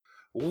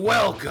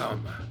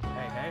Welcome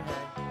Hey.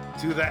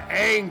 to the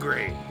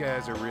Angry You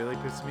guys are really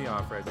pissing me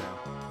off right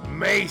now.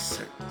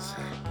 Masons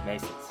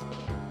Masons.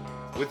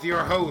 with your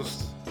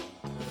hosts,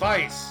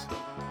 Vice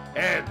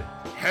and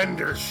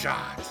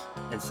Hendershot.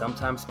 And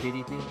sometimes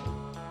PDP.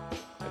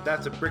 And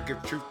that's a brick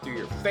of truth to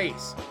your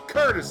face,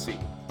 courtesy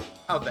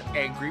of the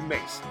Angry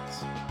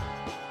Masons.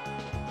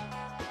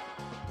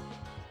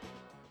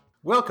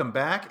 Welcome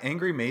back,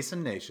 Angry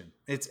Mason Nation.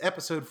 It's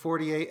episode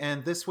 48,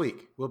 and this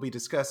week we'll be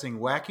discussing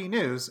wacky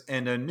news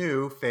and a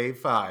new Fave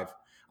 5.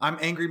 I'm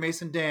Angry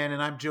Mason Dan,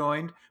 and I'm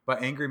joined by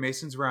Angry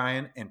Masons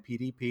Ryan and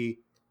PDP.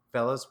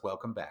 Fellas,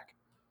 welcome back.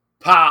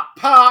 Pop,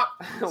 pop!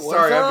 What's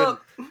Sorry,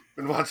 up? I've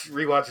been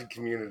rewatching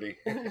Community.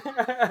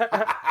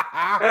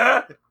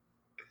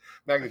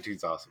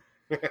 Magnitude's awesome.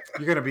 You're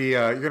gonna be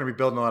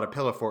building a lot of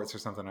pillow forts or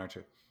something, aren't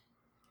you?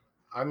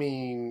 I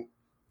mean,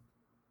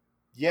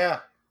 yeah,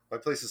 my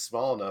place is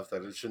small enough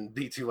that it shouldn't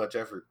be too much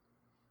effort.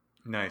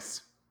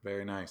 Nice,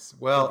 very nice.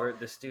 Well, Convert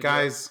the studio.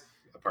 guys,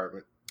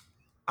 Apartment.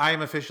 I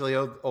am officially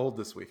old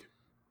this week.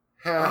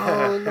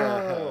 Oh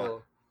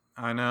no.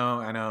 I know,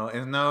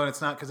 and no,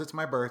 it's not because it's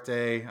my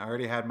birthday. I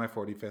already had my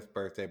 45th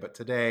birthday, but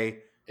today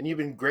And you've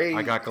been gray.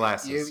 I got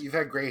glasses. You've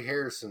had gray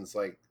hair since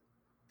like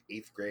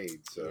 8th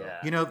grade. So Yeah.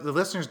 You know, the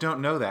listeners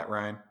don't know that,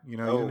 Ryan. You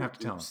know, you don't have to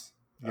tell them. oops.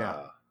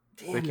 Yeah.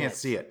 Damn They can't it.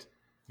 see it.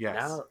 Yes.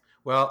 Now,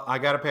 Well, I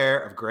got a pair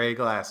of gray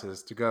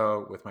glasses to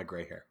go with my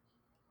gray hair.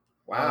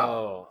 Wow.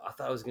 Oh, I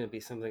thought it was gonna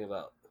be something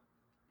about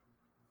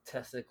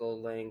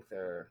testicle length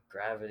or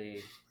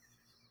gravity.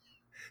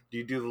 Do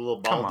you do the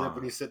little ball Come dip on.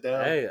 when you sit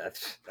down? Hey,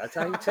 that's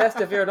how you test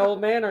if you're an old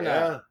man or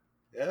not.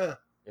 Yeah.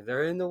 If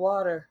they're in the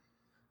water,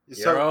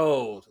 Just you're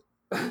hope,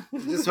 old.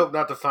 just hope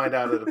not to find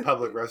out at a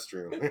public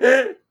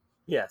restroom.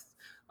 Yes.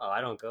 Oh, I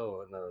don't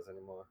go in those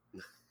anymore.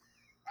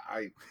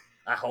 I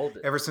hold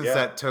it. Ever since Yeah.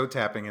 that toe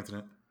tapping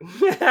incident.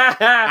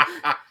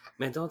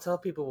 Man, don't tell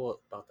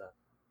people about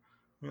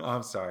Oh,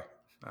 I'm sorry.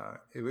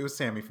 It was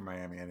Sammy from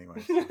Miami anyway.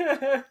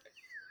 that.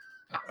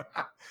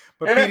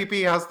 But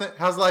PDP,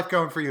 how's life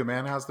going for you,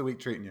 man? How's the week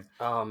treating you?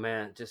 Oh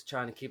man, just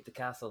trying to keep the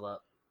castle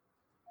up.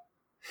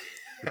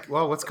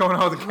 Well, what's going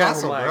on with the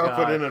castle, my bro?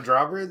 God. Put in a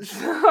drawbridge?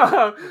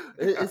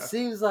 it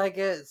seems like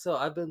it. So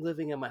I've been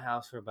living in my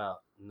house for about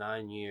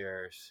 9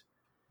 years,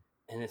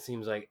 and it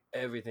seems like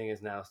everything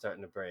is now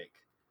starting to break.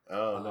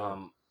 Oh,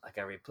 no. Like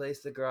I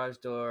replaced the garage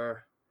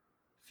door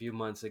a few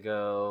months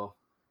ago.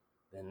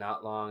 Then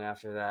not long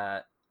after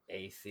that,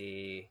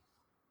 AC.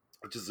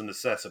 Which is a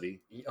necessity.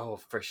 Oh,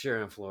 for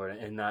sure in Florida,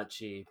 and not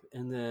cheap.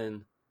 And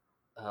then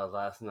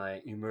last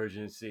night,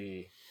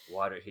 emergency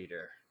water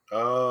heater.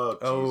 Oh,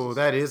 Oh, Jesus.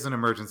 that is an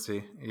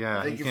emergency.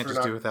 Yeah, Thank you you can't for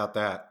just do not- without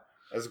that.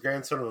 As a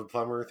grandson of a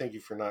plumber, thank you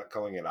for not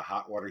calling it a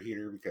hot water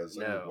heater because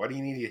I mean, No. why do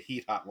you need to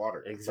heat hot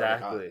water? It's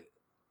already hot.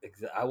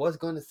 Exactly. I was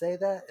going to say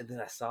that, and then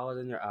I saw it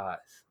in your eyes.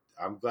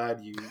 I'm glad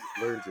you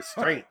learned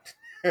restraint.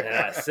 And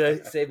I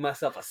saved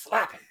myself a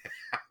slapping.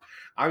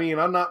 I mean,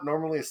 I'm not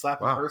normally a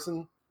slapping Wow.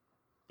 person,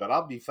 but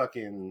I'll be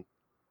fucking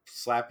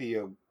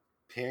slappy of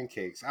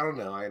pancakes. I don't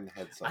know. I hadn't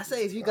had something. I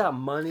say if you got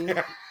money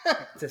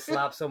to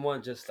slap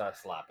someone, just start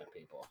slapping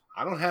people.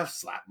 I don't have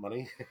slap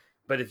money.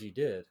 But if you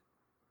did,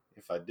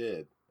 If I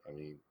did, I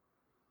mean,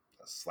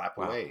 a slap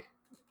Wow. away.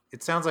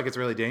 It sounds like it's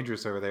really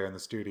dangerous over there in the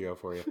studio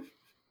for you.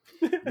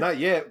 Not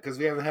yet, because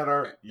we haven't had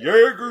our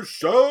Jaeger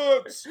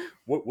shots.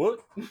 what?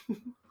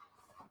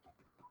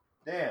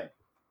 Dan.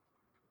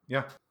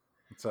 Yeah.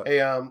 What's up? Hey,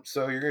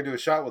 so you're gonna do a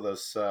shot with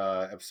us,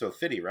 episode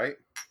 50, right?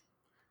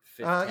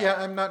 Yeah,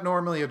 I'm not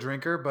normally a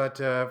drinker, but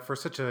for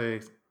such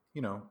a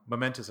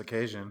momentous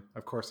occasion,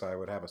 of course I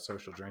would have a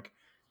social drink.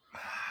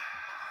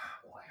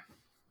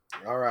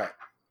 All right.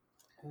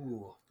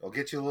 Ooh. I'll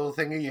get you a little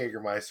thing of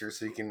Jägermeister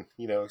so you can,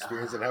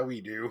 experience it how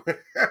we do.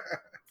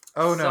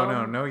 Oh no,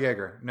 Some- no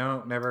Jaeger,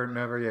 no, never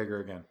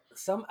Jaeger again.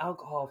 Some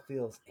alcohol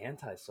feels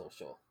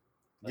antisocial.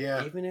 Like,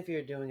 Yeah. Even if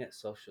you're doing it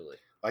socially.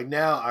 Like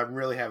now, I'm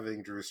really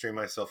having to restrain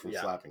myself from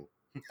Yeah. slapping.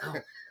 Oh,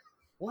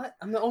 what?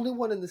 I'm the only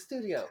one in the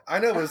studio. I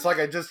know, but it's like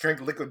I just drank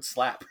liquid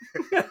slap.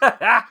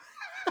 Now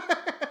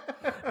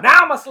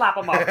I'm a slap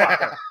a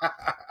motherfucker.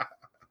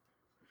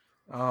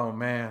 Oh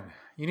man,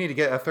 you need to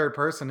get a third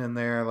person in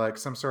there, like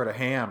some sort of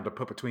ham, to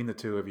put between the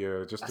two of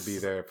you, just to be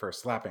there for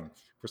slapping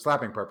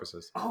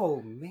purposes.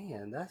 Oh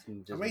man, that's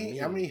just How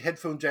many mean.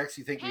 headphone jacks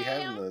do you think we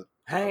have in the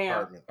Ham.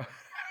 apartment?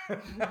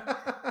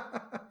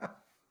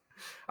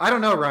 I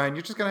don't know, Ryan.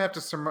 You're just gonna have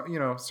to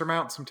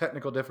surmount some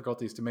technical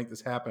difficulties to make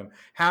this happen.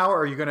 How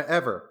are you gonna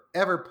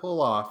ever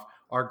pull off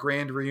our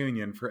grand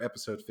reunion for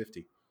episode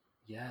 50?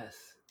 Yes.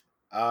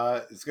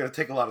 It's going to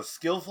take a lot of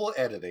skillful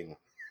editing.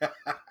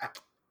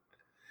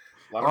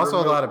 Also, a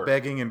remote lot of work.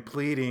 begging and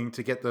pleading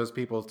to get those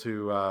people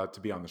to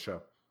be on the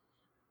show.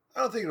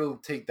 I don't think it'll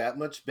take that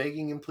much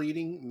begging and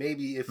pleading.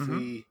 Maybe if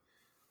Mhm.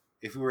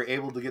 we were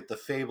able to get the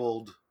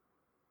fabled,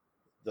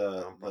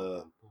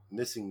 the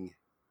missing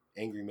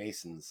Angry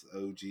Masons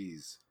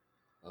OGs,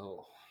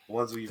 Oh,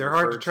 ones we They're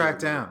hard to track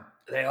down.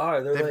 they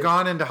are. They're They've like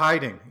gone into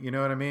hiding. You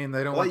know what I mean?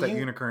 They don't Well, want that you-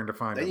 unicorn to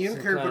find that them.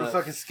 unicorn put a kinda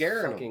fucking scare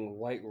in them. fucking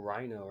white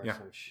rhino or Yeah.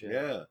 some shit.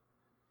 Yeah,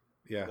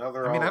 Yeah, now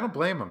they're I mean, all- I don't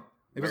blame them.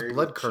 It was married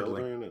blood with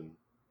curdling. children, and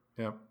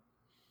Yep.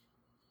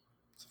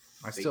 it's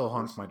a I fake still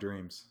haunt person. my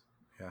dreams.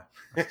 Yeah.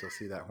 I still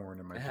see that horn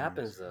in my It dreams.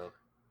 happens though.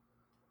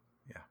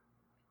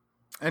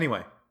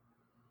 Anyway,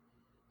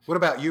 what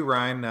about you,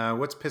 Ryan?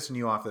 What's pissing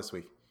you off this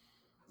week?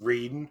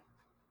 Reading.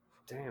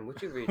 Damn,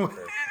 what you reading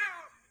first?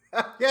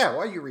 Yeah, why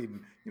are you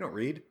reading? You don't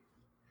read.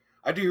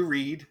 I do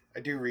read.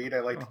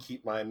 I like Oh. to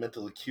keep my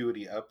mental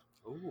acuity up.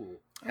 Ooh,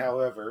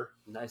 However,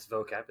 nice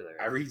vocabulary.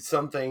 I read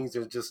some things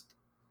that just,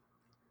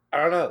 I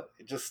don't know.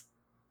 It just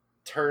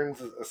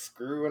turns a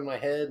screw in my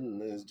head,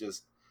 and it's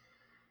just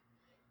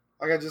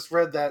like I just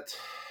read that.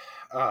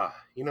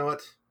 You know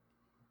what?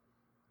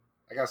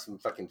 I got some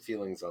fucking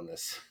feelings on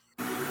this.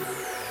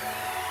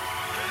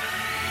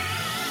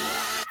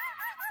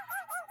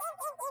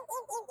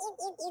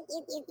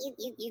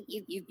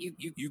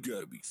 You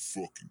gotta be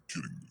fucking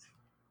kidding me.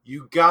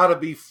 You gotta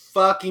be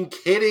fucking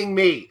kidding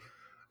me.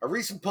 A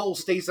recent poll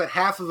states that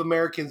half of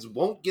Americans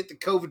won't get the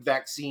COVID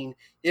vaccine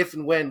if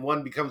and when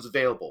one becomes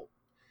available.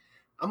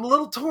 I'm a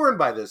little torn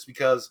by this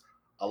because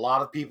a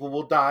lot of people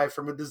will die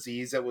from a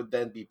disease that would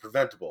then be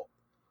preventable.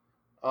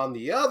 On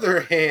the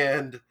other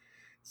hand, it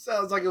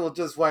sounds like it will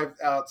just wipe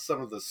out some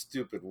of the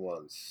stupid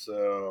ones.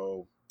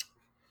 So,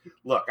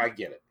 look, I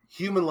get it.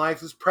 Human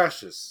life is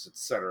precious,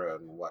 etc.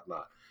 and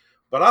whatnot.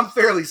 But I'm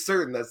fairly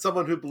certain that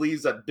someone who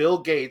believes that Bill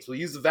Gates will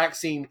use the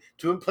vaccine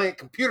to implant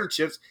computer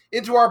chips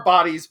into our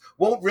bodies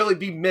won't really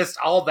be missed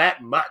all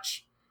that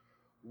much.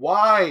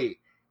 Why,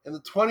 in the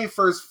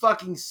 21st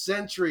fucking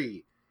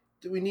century,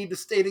 do we need to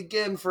state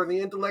again for the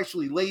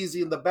intellectually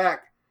lazy in the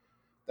back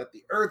that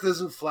the earth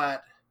isn't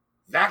flat,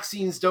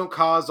 vaccines don't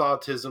cause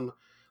autism,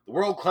 the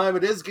world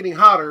climate is getting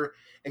hotter,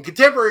 and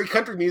contemporary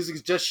country music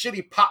is just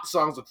shitty pop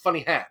songs with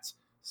funny hats?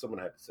 Someone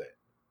had to say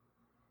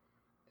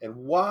it. And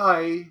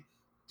why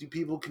do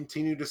people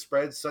continue to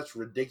spread such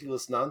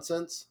ridiculous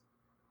nonsense?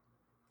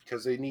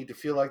 Because they need to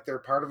feel like they're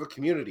part of a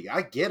community.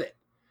 I get it.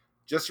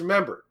 Just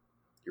remember,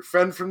 your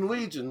friend from the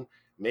Legion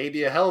may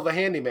be a hell of a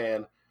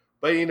handyman,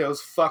 but he knows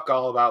fuck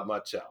all about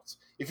much else.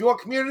 If you want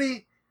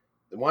community,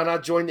 then why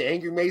not join the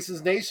Angry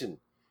Masons Nation?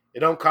 It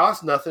don't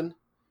cost nothing,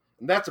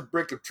 and that's a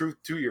brick of truth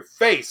to your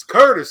face,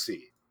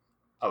 courtesy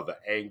of the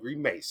Angry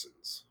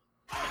Masons.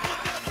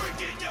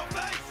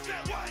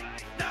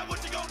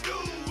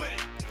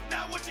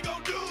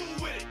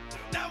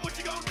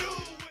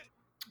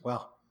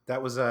 Well,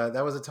 that was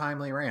a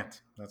timely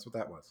rant. That's what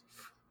that was.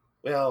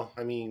 Well,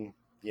 I mean,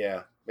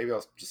 yeah, maybe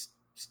I'll just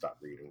stop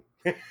reading.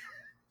 Maybe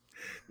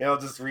I'll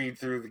just read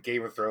through the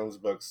Game of Thrones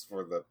books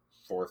for the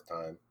 4th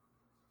time.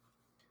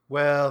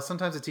 Well,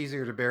 sometimes it's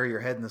easier to bury your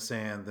head in the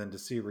sand than to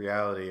see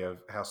reality of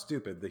how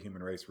stupid the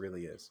human race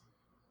really is.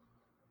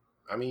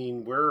 I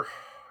mean, we're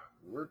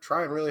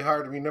trying really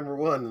hard to be number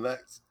one in that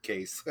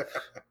case.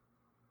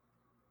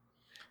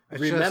 It's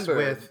Remember,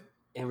 just with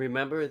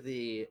remember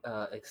the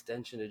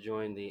extension to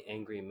join the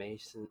Angry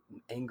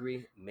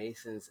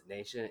Masons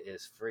Nation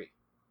is free.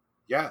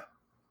 Yeah,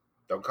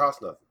 don't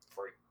cost nothing.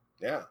 Free.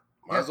 Yeah,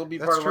 might Yeah, as well be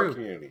that's part of our true.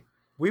 community.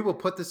 we will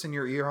put this in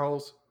your ear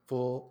holes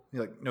full,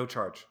 like no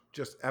charge,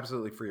 just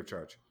absolutely free of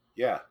charge.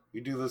 Yeah, we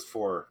do this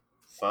for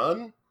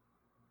fun.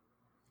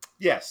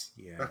 Yes.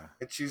 Yeah.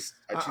 I choose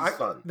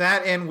fun.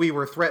 That, and we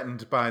were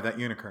threatened by that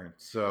unicorn.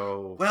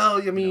 So Well,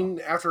 I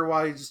mean, after a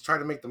while, you just try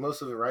to make the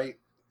most of it, right?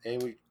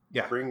 And we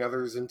yeah, bring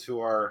others into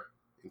our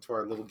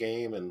little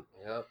game. And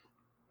Yep.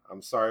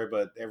 I'm sorry,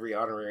 but every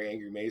honorary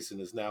Angry Mason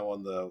is now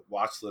on the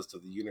watch list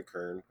of the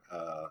unicorn.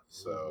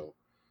 So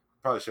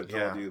probably should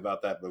have told Yeah. you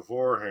about that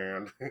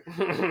beforehand.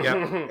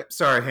 Yep.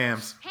 Sorry,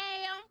 hams.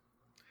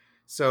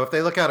 So if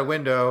they look out a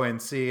window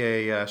and see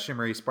a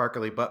shimmery,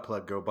 sparkly butt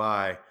plug go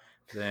by,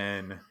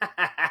 then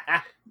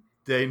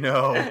they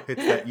know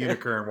it's that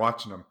unicorn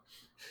watching them.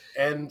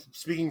 And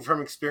speaking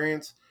from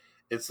experience,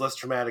 it's less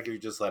traumatic if you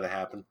just let it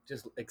happen.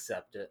 Just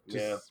accept it.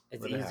 Just Yeah.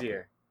 It's let it happen.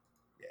 easier.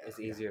 Yeah, It's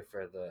easier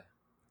for the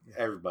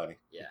everybody.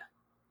 yeah.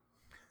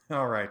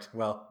 All right.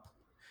 Well,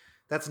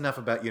 that's enough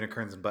about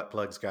unicorns and butt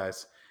plugs,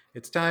 guys.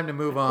 It's time to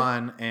move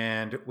on,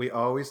 and we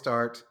always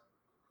start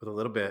with a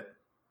little bit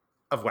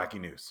of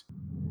wacky news.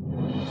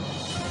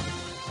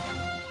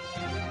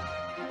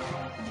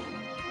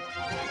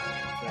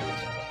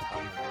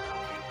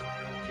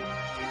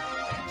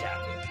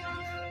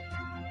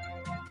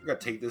 We're gonna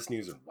take this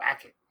news and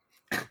whack it.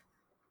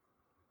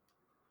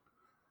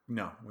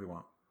 No, we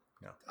won't.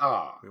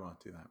 Ah, We won't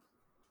do that.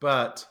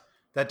 But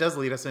that does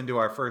lead us into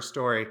our first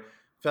story.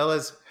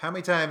 Fellas, how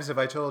many times have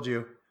I told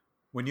you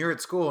when you're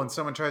at school and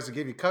someone tries to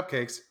give you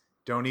cupcakes,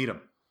 don't eat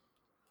them?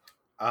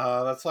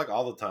 that's like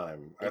all the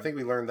time. I think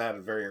we learned that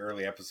in a very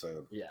early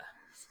episode. Yeah.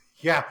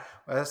 Yeah,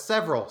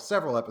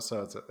 several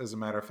episodes, as a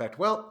matter of fact.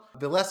 Well,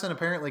 the lesson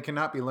apparently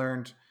cannot be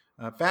learned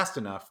fast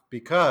enough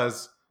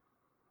because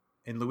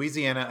in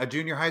Louisiana, a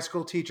junior high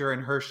school teacher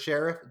and her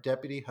sheriff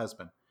deputy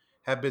husband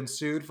have been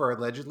sued for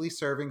allegedly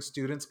serving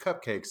students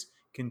cupcakes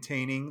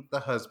containing the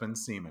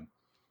husband's semen.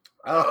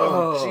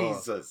 Oh, Oh.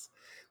 Jesus.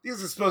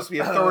 These are supposed to be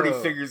authority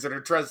Oh. figures that are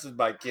trusted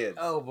by kids.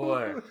 Oh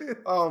boy.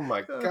 Oh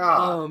my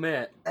God. Oh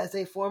man. As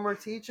a former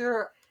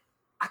teacher,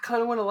 I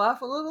kind of want to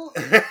laugh a little.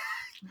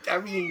 I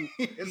mean,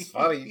 it's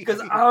funny.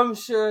 Because I'm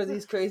sure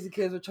these crazy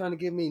kids were trying to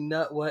give me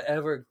nut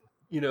whatever,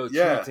 Yeah.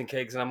 treats and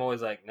cakes, and I'm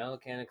always like, no,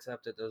 can't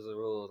accept it. Those are the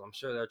rules. I'm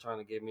sure they're trying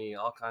to give me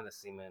all kind of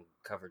semen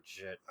covered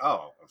shit.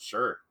 Oh, I'm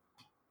sure.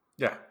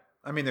 Yeah.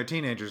 I mean, they're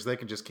teenagers. They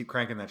can just keep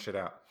cranking that shit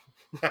out.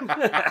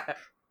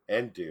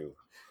 And do.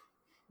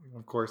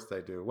 Of course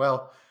they do.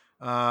 Well,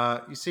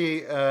 you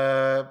see,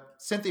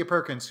 Cynthia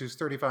Perkins, who's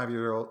 35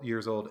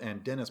 years old,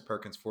 and Dennis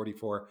Perkins,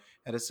 44,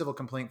 had a civil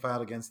complaint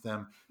filed against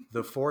them,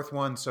 the fourth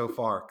one so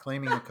far,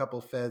 claiming the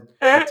couple fed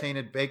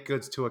tainted baked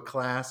goods to a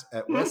class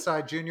at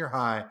Westside Junior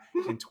High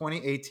in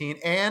 2018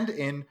 and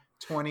in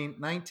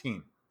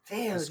 2019.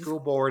 Damn, The school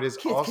board is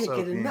kids also can't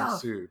get being enough.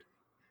 sued.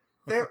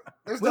 There's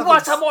we nothing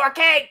want some more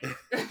cake.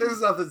 There's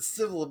nothing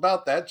civil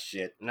about that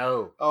shit.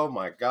 No, Oh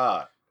my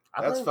god.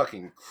 I That's blame-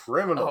 fucking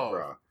criminal, Oh.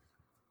 bro.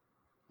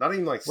 Not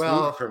even like smooth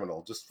Well,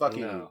 criminal, just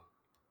fucking no.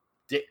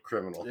 dick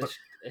criminal. This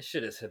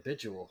shit is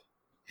habitual.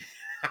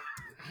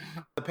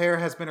 The pair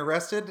has been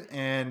arrested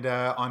and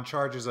on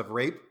charges of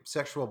rape,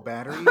 sexual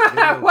battery,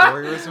 video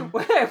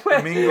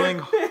voyeurism, mingling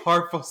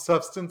harmful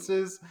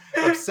substances,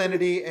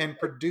 obscenity, and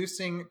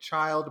producing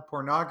child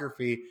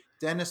pornography.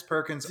 Dennis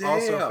Perkins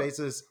also Damn.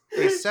 faces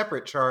a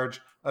separate charge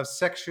of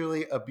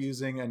sexually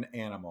abusing an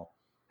animal.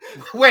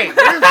 Wait,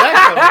 where did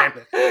that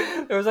come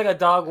in? There was like a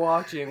dog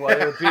watching while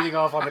they were beating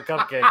off on the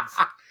cupcakes.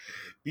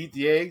 Beat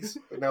the eggs,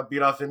 but now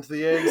beat off into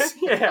the eggs.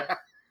 Yeah.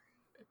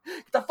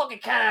 Get the fucking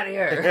cat out of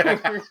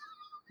here.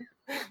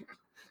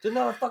 There's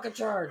another fucking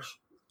charge.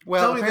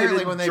 Well, Tell me they apparently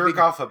didn't when they jerk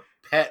off a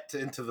pet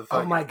into the Oh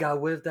fucking... my god,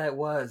 what if that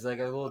was like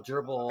a little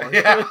gerbil?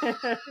 Yeah.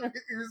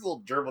 Here's a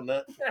little gerbil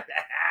nut.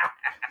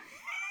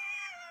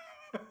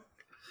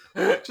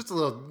 just a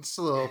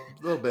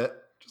little bit,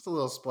 just a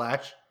little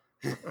splash.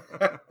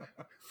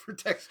 For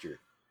texture.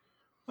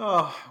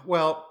 Oh,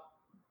 well,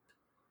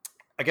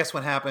 I guess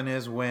what happened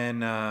is when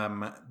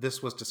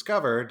this was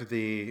discovered,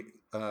 the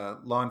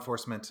law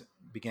enforcement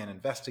began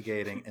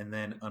investigating and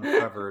then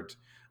uncovered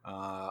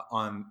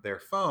on their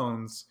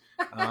phones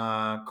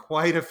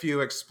quite a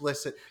few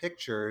explicit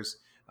pictures,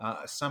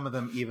 some of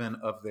them even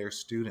of their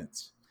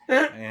students.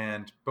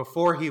 And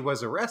before he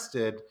was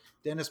arrested,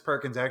 Dennis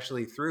Perkins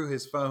actually threw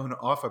his phone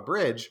off a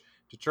bridge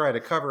to try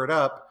to cover it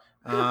up.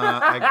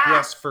 I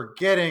guess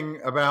forgetting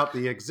about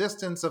the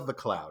existence of the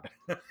cloud.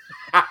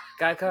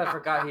 Guy kind of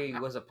forgot he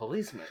was a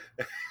policeman.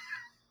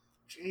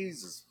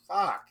 Jesus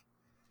fuck.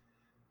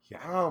 Yeah.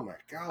 Oh my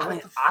god. I mean,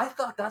 what the I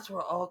thought that's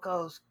where all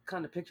those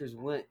kind of pictures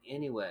went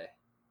anyway.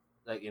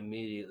 Like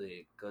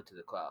immediately go to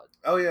the cloud.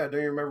 Oh yeah,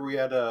 don't you remember we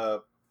had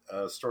a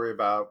story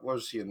about, what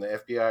was she in the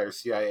FBI or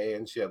CIA,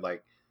 and she had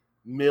like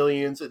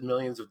millions and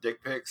millions of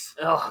dick pics?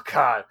 Oh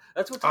god,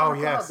 that's what's on Oh,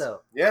 the yes. cloud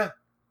though. Yeah,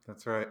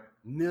 That's right.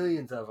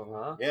 Millions of them,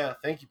 huh? yeah.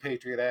 Thank you,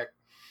 Patriot Act.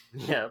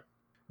 Yeah.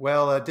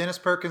 Well, Dennis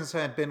Perkins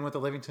had been with the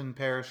Livingston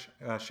Parish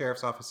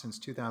Sheriff's Office since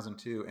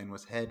 2002 and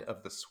was head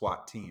of the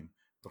SWAT team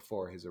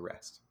before his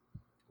arrest.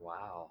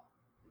 Wow.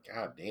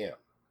 God damn.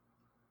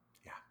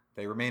 Yeah.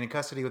 They remain in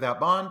custody without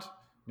bond.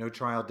 No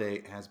trial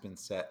date has been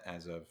set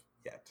as of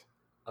yet.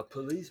 A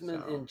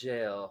policeman So- in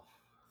jail.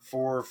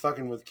 For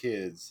fucking with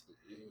kids,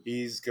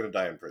 he's gonna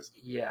die in prison.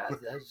 Yeah,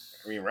 that's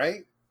I mean,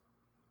 right?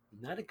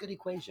 not a good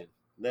equation.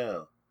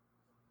 No.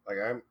 Like,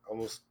 I'm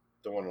almost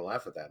don't want to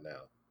laugh at that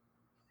now.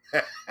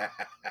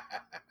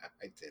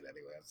 I did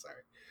anyway. I'm sorry.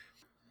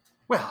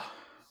 Well,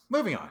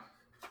 moving on.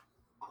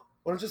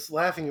 Well, I'm just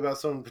laughing about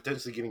someone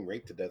potentially getting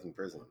raped to death in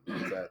prison.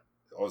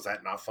 Is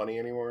that not funny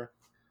anymore?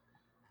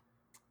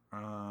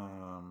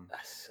 No.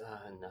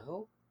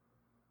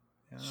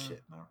 Yeah,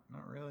 Shit. Not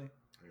really.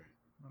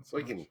 Not so So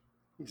we can much.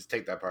 just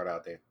take that part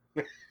out there.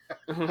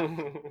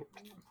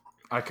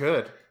 I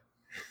could.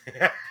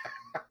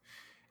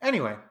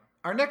 Anyway,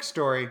 our next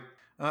story.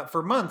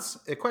 For months,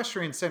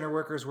 equestrian center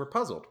workers were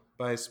puzzled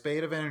by a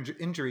spate of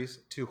injuries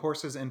to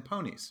horses and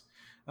ponies.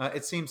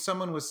 It seems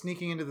someone was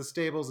sneaking into the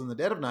stables in the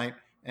dead of night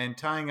and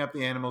tying up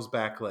the animals'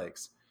 back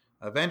legs.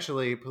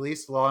 Eventually,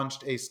 police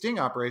launched a sting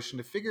operation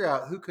to figure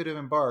out who could have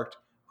embarked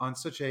on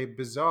such a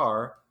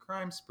bizarre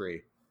crime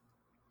spree.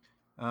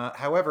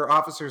 However,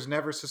 officers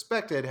never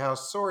suspected how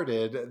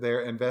sordid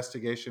their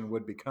investigation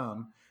would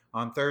become.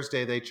 On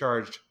Thursday, they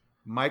charged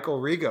Michael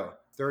Rigo,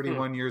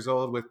 31 years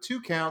old, with 2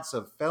 counts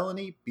of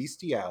felony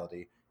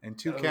bestiality and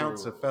 2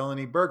 counts of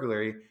felony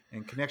burglary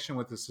in connection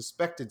with the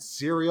suspected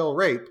serial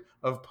rape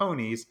of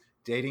ponies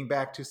dating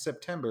back to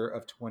September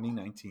of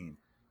 2019.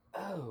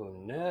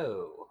 Oh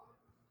no.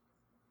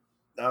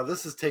 Now,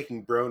 this is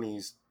taking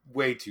bronies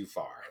way too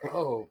far.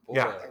 Oh boy.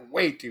 Yeah.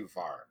 Way too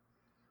far.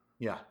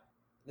 Yeah.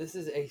 This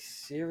is a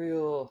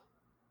serial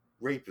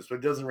Rapist, but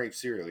it doesn't rape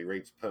serially. It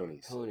rapes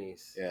ponies.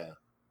 ponies. Yeah.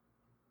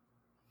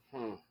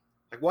 Hmm.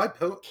 Like, why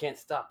Can't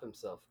stop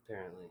himself,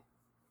 apparently.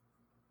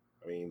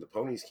 I mean, the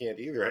ponies can't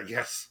either, I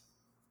guess.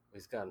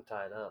 He's got him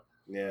tied up.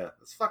 Yeah,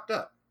 it's fucked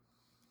up.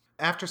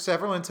 After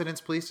several incidents,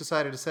 police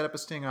decided to set up a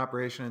sting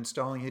operation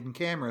installing hidden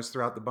cameras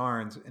throughout the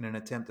barns in an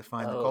attempt to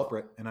find the Oh,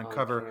 culprit and on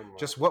uncover camera.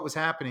 just what was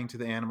happening to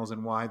the animals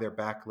and why their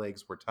back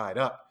legs were tied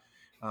up.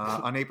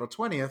 On April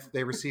 20th,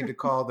 they received a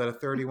call that a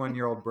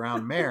 31-year-old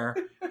brown mare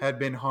had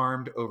been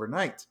harmed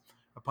overnight.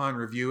 Upon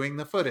reviewing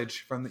the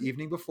footage from the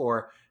evening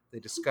before, they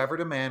discovered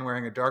a man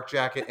wearing a dark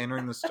jacket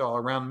entering the stall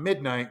around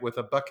midnight with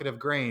a bucket of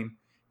grain.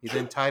 He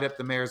then tied up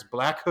the mare's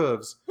black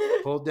hooves,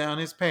 pulled down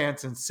his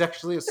pants, and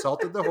sexually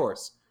assaulted the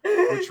horse,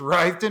 which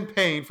writhed in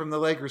pain from the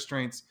leg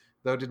restraints,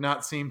 though did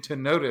not seem to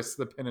notice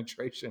the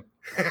penetration.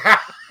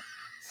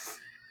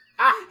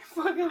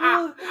 Fucking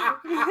hell.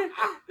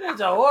 It's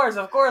a horse,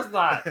 of course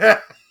not.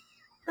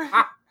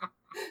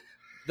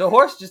 The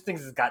horse just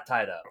thinks it's got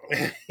tied up.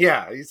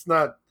 Yeah, it's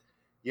not.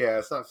 Yeah,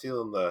 it's not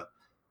feeling the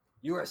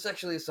You were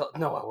sexually assaulted.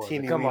 No, I wasn't.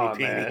 teeny Come weeny on,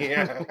 man. peeny.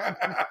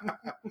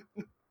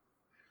 Yeah.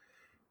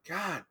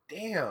 God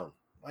damn!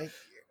 Like,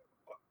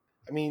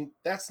 I mean,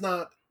 that's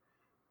not.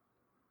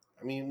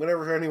 I mean,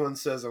 whenever anyone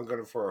says I'm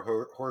going for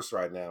a horse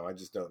ride now, I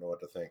just don't know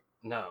what to think.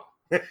 No.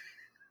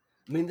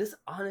 I mean, this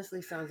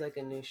honestly sounds like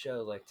a new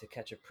show, like To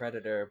Catch a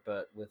Predator,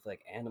 but with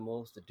like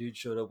animals. The dude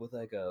showed up with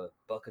like a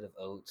bucket of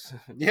oats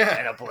Yeah,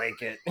 and a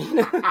blanket.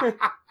 the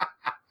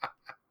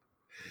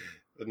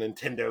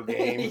Nintendo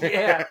game.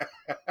 Yeah.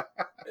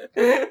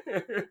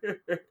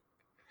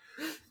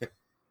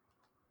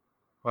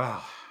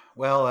 Wow.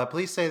 Well,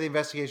 police say the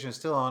investigation is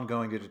still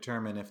ongoing to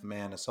determine if the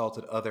man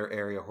assaulted other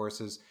area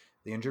horses.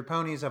 The injured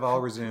ponies have all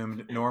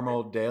resumed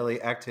normal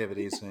daily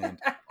activities and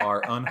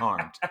are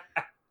unharmed.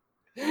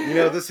 You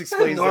know, this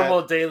explains normal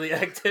that. daily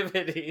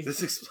activities.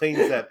 This explains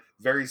that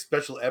very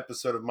special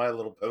episode of My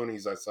Little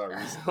Ponies I saw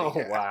recently. Oh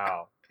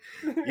wow!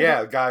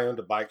 Yeah, a guy owned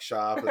a bike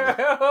shop,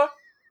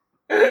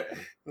 and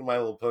My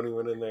Little Pony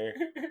went in there.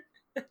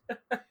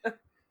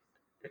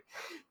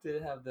 Did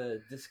it have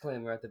the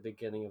disclaimer at the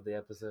beginning of the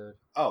episode?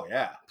 Oh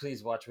yeah.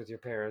 Please watch with your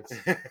parents.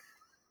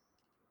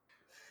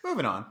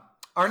 Moving on.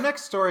 Our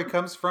next story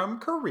comes from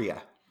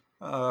Korea,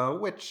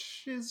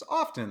 which is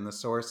often the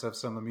source of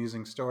some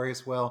amusing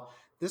stories. Well,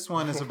 this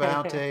one is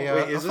about a, Wait,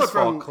 a is this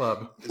football from-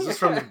 club. Is this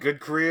from the Good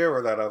Korea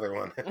or that other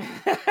one?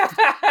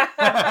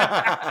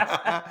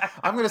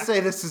 I'm going to say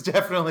this is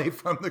definitely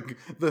from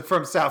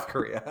from South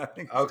Korea. I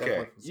think it's Okay.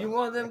 definitely from You South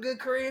want them good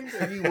Koreans,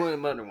 or you want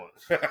them other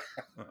ones?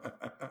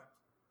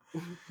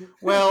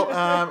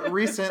 Well,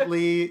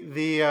 recently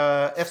the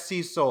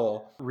FC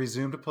Seoul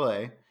resumed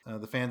play.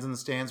 The fans in the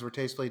stands were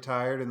tastefully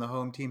attired in the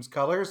home team's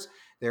colors.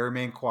 They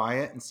remained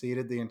quiet and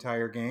seated the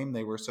entire game.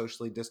 They were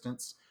socially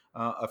distanced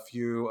a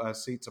few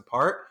seats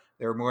apart.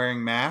 They were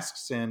wearing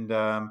masks, and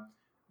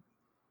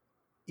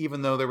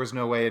even though there was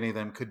no way any of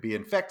them could be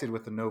infected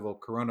with the novel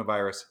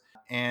coronavirus.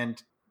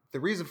 And the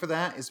reason for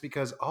that is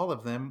because all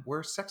of them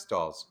were sex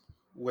dolls.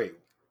 Wait.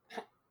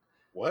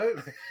 What?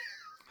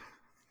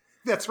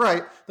 That's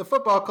right. The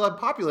football club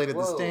populated the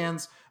Whoa.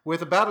 stands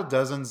with about a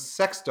dozen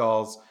sex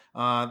dolls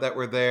that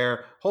were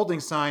there holding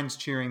signs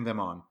cheering them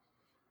on.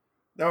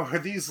 Now, are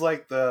these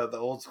like the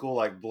old school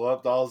like blow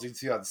up dolls you'd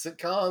see on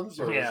sitcoms,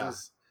 or Yeah. is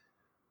this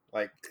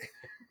like?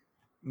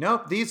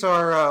 Nope, these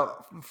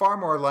are far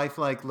more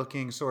lifelike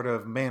looking sort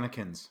of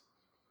mannequins.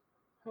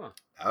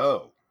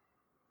 Oh,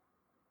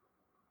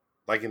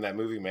 like in that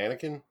movie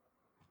Mannequin?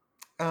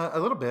 A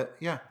little bit,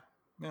 yeah.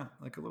 Yeah,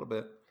 like a little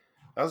bit.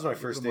 That was my A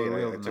first little date. more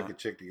real I than took that. a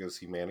chick to go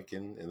see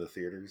Mannequin in the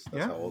theaters. That's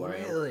Yeah? how old I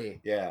am. Really?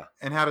 Yeah.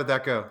 And how did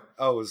that go?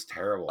 Oh, it was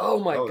terrible. Oh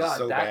my It was God,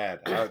 so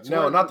that- bad. that's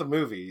No, one- not the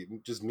movie.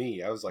 Just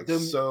me. I was like The-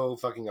 so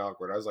fucking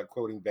awkward. I was like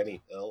quoting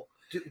Benny Hill.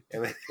 Dude,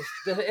 And then,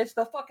 it's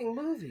the fucking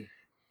movie.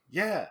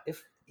 yeah,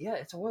 Yeah,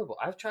 it's horrible.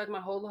 I've tried my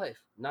whole life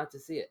not to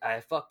see it. I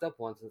fucked up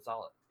once and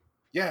saw it.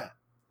 yeah.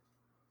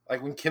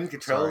 Like when Kim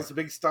Cattrall Sorry. is the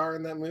big star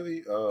in that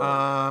movie.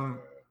 Oh,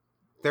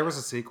 There was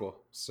a sequel,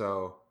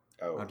 so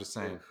oh. I'm just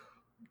saying.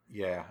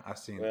 Yeah, I've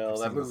seen. Well, I've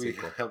that seen the movie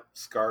sequel. helped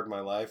scarred my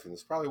life, and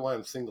it's probably why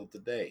I'm single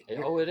today.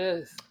 Oh, it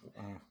is.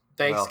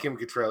 Thanks, Well- Kim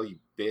Cattrall, you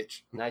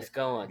bitch. Nice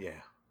going.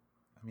 Yeah,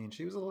 I mean,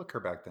 she was a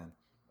looker back then.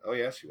 Oh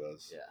yeah, she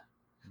was. Yeah.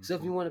 So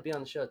if you want to be on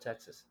the show,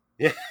 Texas.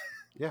 Yeah,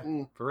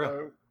 Mm, for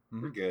real.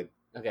 We're good.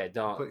 Okay,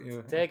 don't. Put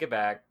you- Take it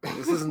back.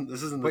 This isn't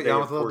the Put day you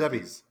on of with Little Debbie.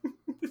 Porky's.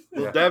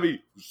 Little Yeah.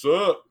 Debbie, what's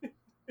up?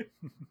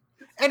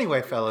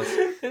 Anyway, fellas,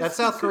 that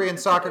South Korean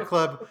soccer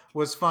club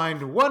was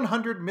fined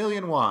 100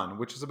 million won,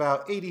 which is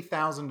about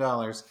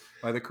 $80,000,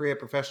 by the Korea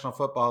Professional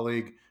Football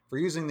League for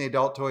using the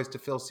adult toys to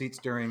fill seats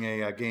during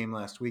a game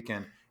last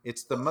weekend.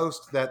 It's the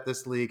most that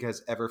this league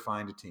has ever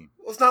fined a team.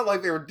 Well, it's not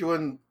like they were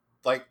doing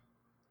like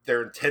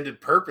their intended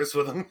purpose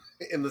with them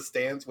in the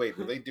stands. Wait,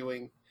 were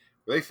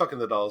they fucking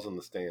the dolls in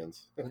the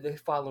stands? Are they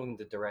following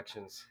the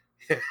directions?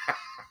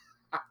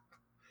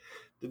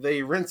 Did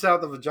they rinse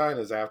out the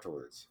vaginas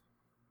afterwards?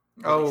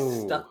 Are they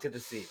Oh. stuck to the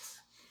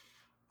seats.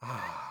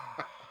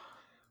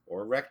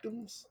 Or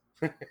rectums?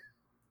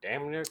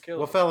 Damn near killed.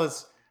 Well, them.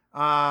 fellas,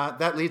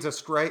 that leads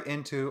us right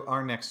into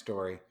our next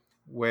story,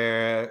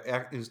 where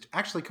it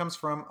actually comes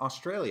from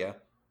Australia.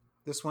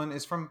 This one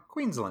is from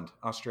Queensland,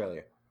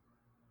 Australia.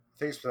 I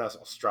think it's pronounced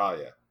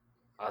Australia.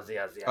 Ozzy,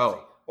 Ozzy, Ozzy.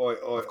 Oh, Oi,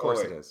 oi, of course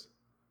oi. it is.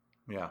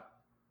 Yeah.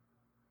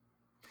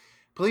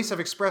 Police have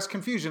expressed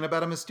confusion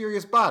about a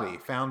mysterious body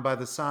found by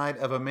the side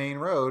of a main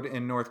road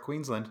in North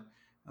Queensland.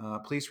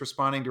 Police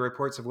responding to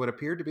reports of what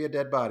appeared to be a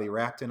dead body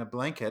wrapped in a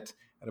blanket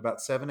at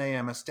about 7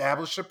 a.m.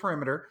 established a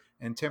perimeter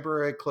and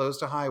temporarily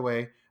closed a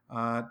highway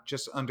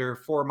just under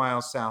 4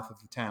 miles south of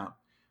the town.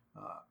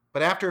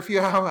 But after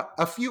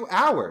a few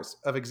hours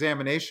of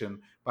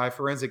examination by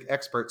forensic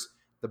experts,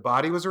 the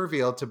body was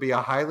revealed to be a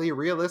highly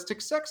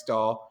realistic sex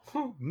doll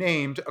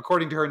named,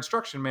 according to her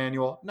instruction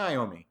manual,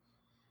 Naomi.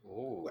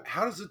 Ooh.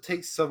 How does it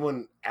take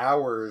someone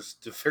hours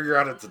to figure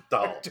out it's a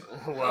doll?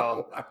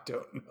 Well, I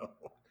don't know.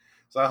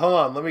 So hold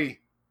on, let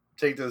me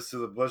take this to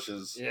the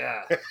bushes.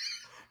 yeah.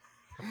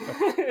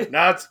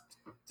 No,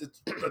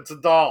 it's a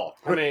doll.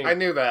 I mean, I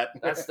knew that.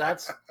 That's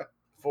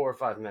 4 or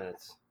 5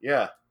 minutes.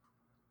 Yeah.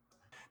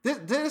 This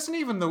isn't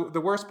even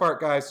the worst part,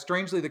 guys.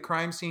 Strangely, the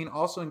crime scene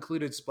also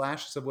included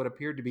splashes of what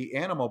appeared to be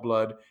animal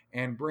blood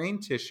and brain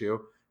tissue,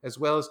 as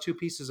well as 2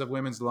 pieces of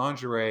women's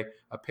lingerie,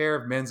 a pair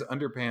of men's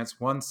underpants,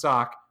 1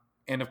 sock,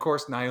 and of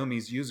course,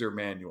 Naomi's user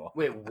manual.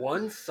 Wait,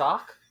 1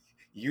 sock?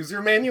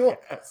 User manual?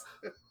 Yes.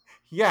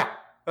 Yeah,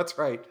 that's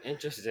right.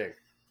 Interesting.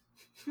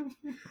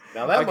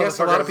 Now that I guess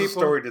a motherfucker lot has of a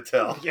people- story to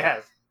tell.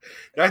 Yes.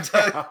 I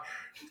tell you,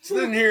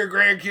 sitting here,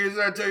 grandkids,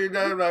 I tell you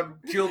that I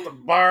killed the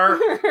bar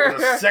with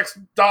a sex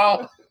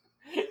doll.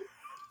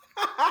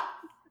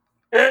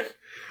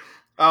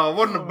 Oh, it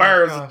wasn't Oh a my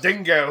bear, it was a gosh.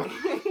 dingo.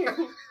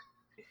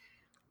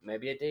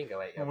 Maybe a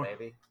dingo ate you, Well,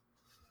 baby.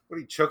 What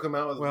do you choke him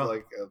out with Well-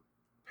 like a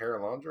pair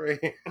of lingerie?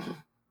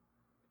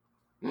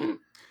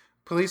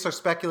 Police are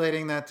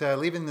speculating that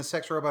leaving the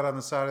sex robot on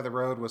the side of the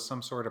road was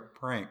some sort of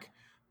prank,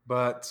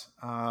 but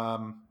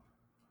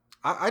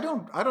I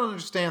don't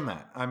understand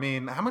that. I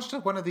mean, how much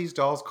does one of these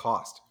dolls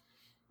cost?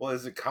 Well,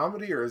 is it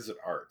comedy or is it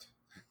art?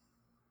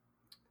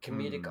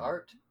 Comedic Hmm.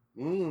 art?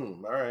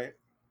 All right.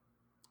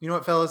 You know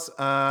what, fellas?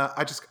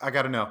 I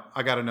gotta know.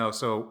 I gotta know.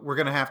 So we're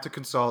gonna have to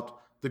consult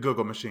the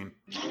Google machine.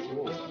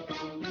 Ooh.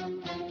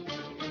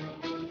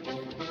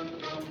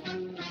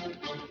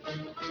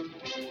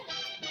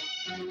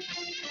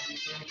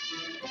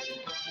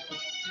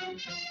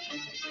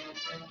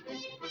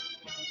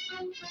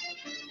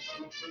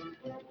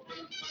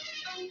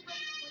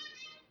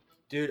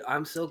 Dude,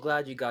 I'm so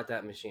glad you got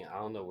that machine. I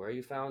don't know where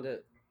you found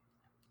it.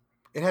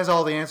 It has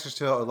all the answers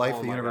to life,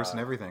 Oh the my universe, God. and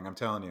everything. I'm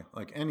telling you,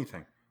 like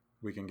anything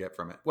we can get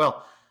from it.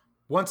 Well,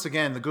 once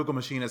again, the Google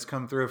machine has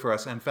come through for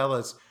us. And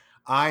fellas,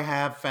 I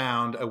have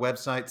found a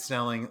website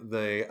selling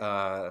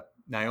the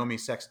Naomi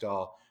sex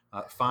doll,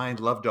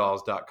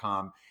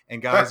 findlovedolls.com.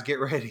 And guys, get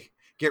ready.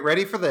 Get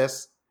ready for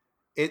this.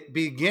 It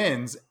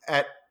begins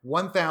at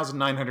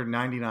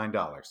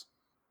 $1,999.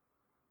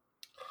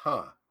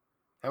 Huh.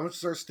 How much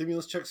is our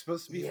stimulus check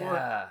supposed to be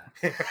Yeah.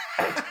 for?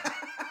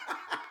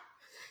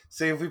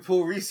 Say if we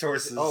pull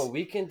resources. Oh,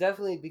 we can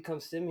definitely become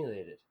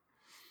stimulated.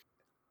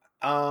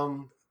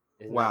 Um,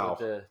 Isn't Wow. that what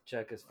the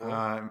check is for?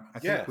 I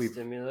Yeah. think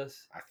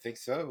Stimulus. I think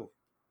so.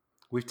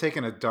 we've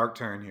taken a dark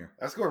turn here.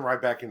 That's going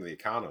right back into the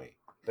economy.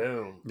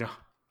 Boom. Yeah.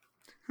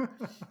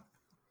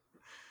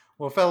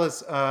 Well,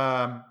 fellas,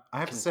 I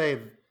have to say,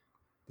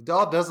 the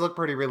doll does look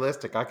pretty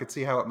realistic. I could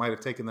see how it might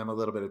have taken them a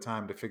little bit of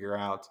time to figure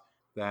out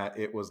that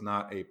it was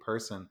not a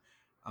person.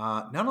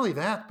 Not only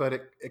that, but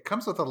it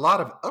comes with a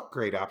lot of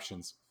upgrade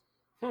options.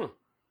 It's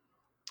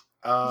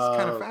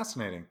kind of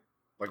fascinating.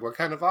 Like what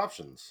kind of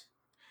options?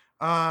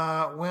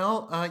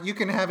 Well, you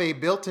can have a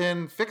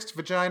built-in fixed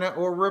vagina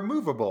or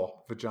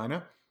removable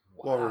vagina.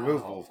 Well, Wow.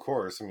 removable, of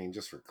course. I mean,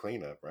 just for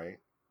cleanup, right?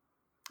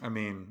 I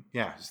mean,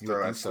 yeah, Just you would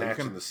throw think that so. snatch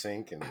in the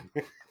sink and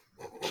You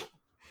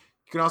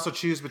can also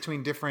choose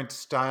between different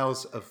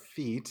styles of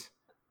feet.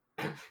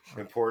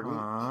 important.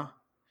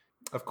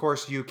 Of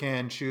course, you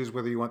can choose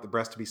whether you want the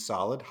breast to be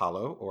solid,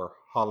 hollow, or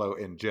hollow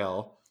in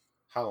gel.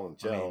 Hollow and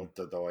I gel. mean,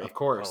 the way. Of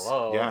course,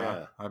 Hello. yeah.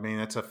 Yeah. I mean,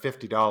 it's a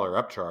 $50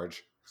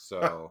 upcharge.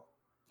 So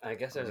I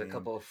guess there's I a mean-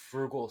 couple of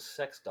frugal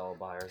sex doll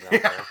buyers out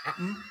there.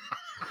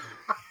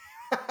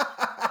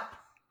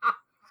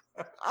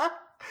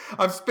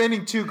 I'm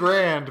spending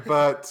 $2,000,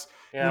 but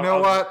Yeah, you know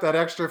I'll- what? That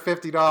extra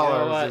 $50 You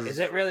know what? Is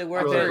it really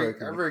worth I'm really it? very,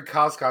 breaking I'm it. very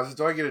cost conscious.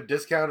 Do I get a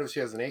discount if she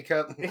has an A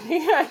cup?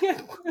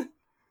 Yeah.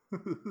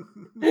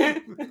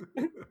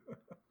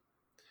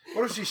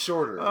 What if she's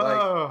shorter?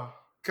 Like, Oh.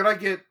 could I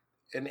get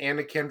an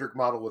Anna Kendrick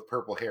model with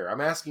purple hair?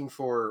 I'm asking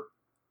for,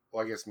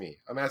 well, I guess me.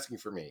 I'm asking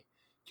for me.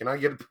 Can I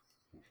get an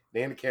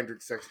Anna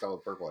Kendrick sex doll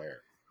with purple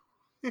hair?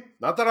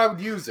 Not that I would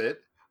use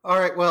it. All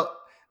right. Well,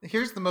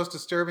 here's the most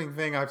disturbing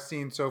thing I've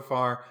seen so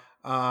far.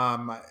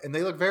 And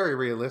they look very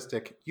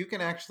realistic. You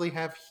can actually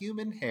have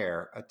human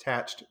hair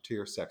attached to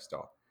your sex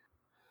doll.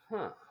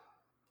 Huh.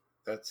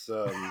 That's,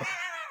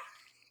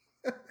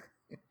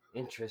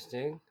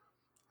 Interesting.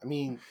 I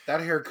mean,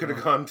 that hair could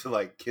have gone to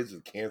like kids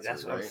with cancer,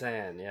 That's what right? I'm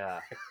saying. Yeah.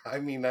 I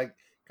mean, I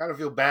kind of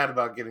feel bad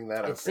about getting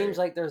that. It seems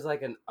like there's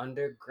like an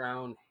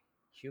underground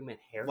human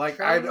hair. like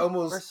trade I'd or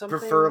almost something.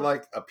 prefer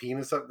like a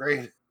penis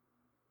upgrade.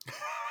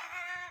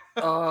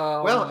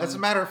 Well, as a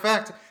matter of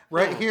fact,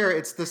 right hmm. here,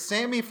 it's the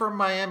Sammy from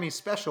Miami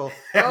special.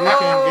 You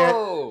can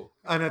Oh.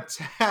 get an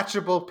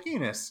attachable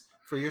penis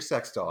for your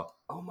sex doll.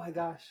 Oh my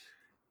gosh.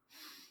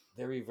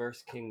 The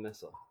reverse king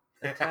missile.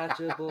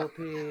 Attachable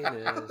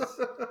penis.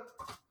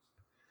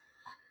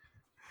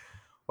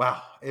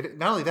 Wow.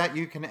 Not only that,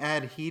 you can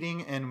add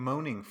heating and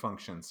moaning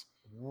functions.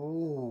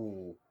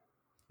 Ooh.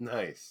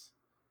 Nice.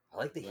 I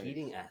like the Nice.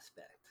 heating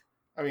aspect.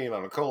 I mean,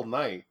 on a cold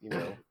night, you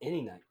know.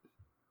 Any night.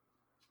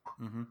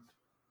 Mm-hmm.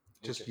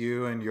 Just Interesting.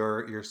 you and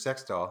your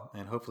sex doll,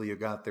 and hopefully you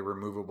got the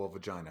removable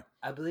vagina.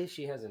 I believe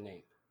she has a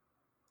name.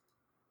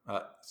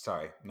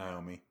 Sorry,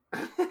 Naomi.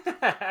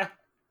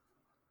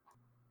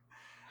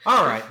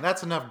 All right,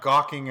 that's enough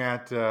gawking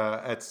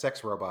at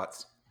sex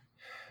robots.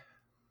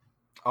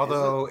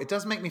 Although it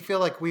does make me feel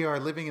like we are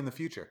living in the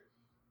future.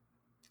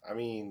 I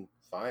mean,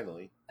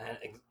 finally.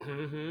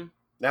 Mm-hmm.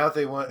 Now if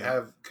they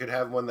could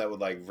have one that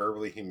would like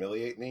verbally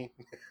humiliate me,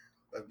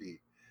 that'd be,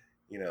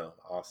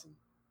 awesome.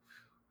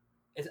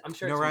 I'm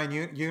sure.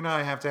 Ryan, you and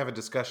I have to have a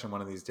discussion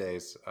one of these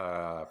days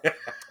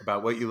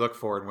about what you look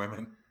for in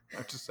women.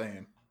 I'm just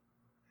saying.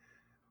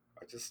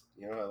 I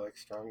like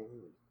strong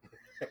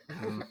women.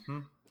 Mm-hmm.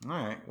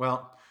 All right.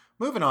 Well,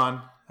 moving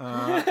on.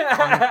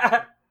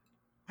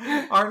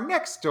 Our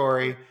next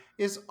story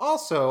is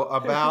also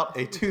about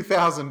a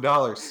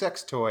 $2,000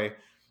 sex toy.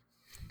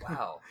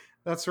 Wow.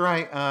 That's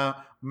right.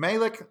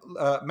 Malik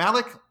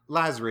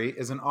Lazary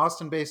is an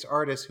Austin-based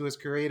artist who has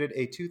created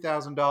a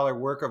 $2,000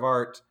 work of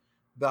art,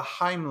 the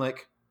Heimlich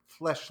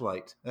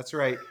Fleshlight. That's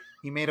right.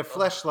 He made a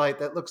fleshlight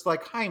that looks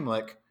like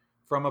Heimlich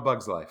from A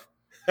Bug's Life.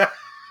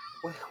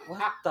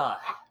 What the?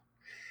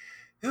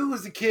 Who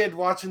was a kid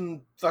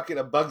watching fucking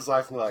A Bug's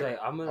Life and like,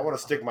 I want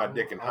to stick my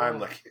dick in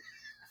Heimlich?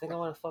 I think I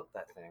want to fuck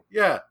that thing.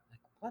 Yeah. Like,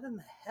 what in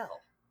the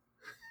hell?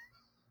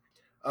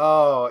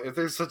 Oh, if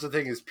there's such a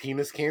thing as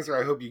penis cancer,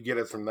 I hope you get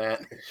it from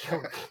that.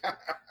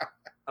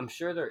 I'm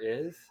sure there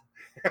is.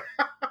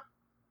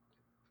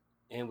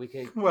 And we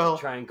could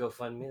try and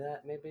GoFundMe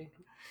that, maybe.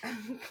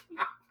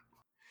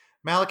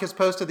 Malik has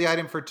posted the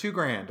item for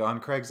 $2,000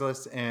 on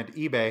Craigslist and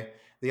eBay.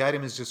 The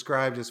item is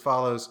described as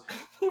follows,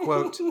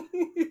 quote,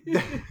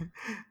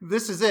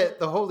 "This is it,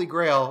 the Holy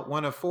Grail,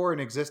 one of 4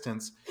 in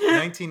existence.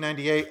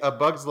 1998, A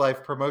Bug's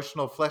Life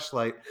promotional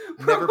fleshlight,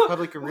 never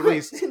publicly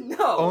released,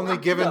 only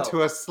given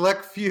to a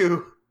select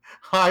few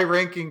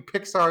high-ranking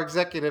Pixar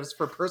executives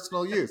for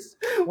personal use.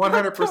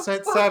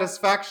 100%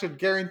 satisfaction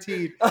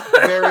guaranteed,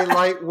 very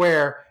light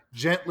wear,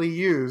 gently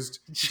used.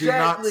 Do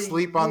not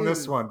sleep on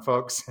this one,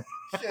 folks."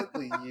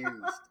 Gently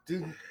used.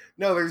 Dude,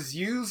 no, there's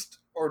used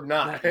or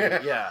not.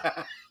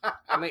 Yeah.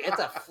 I mean, it's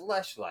a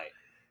fleshlight.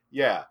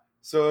 Yeah.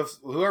 So if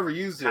whoever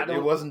used it,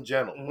 it wasn't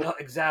gentle. No,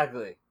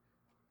 exactly.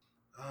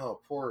 Oh,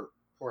 poor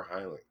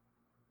Heimlich.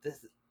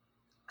 This.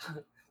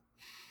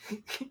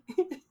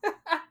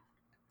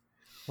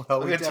 I'm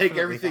gonna take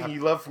everything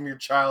you love from your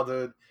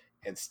childhood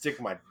and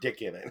stick my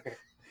dick in it.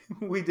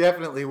 We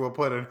definitely will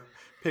put a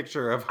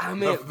picture of the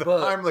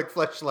Heimlich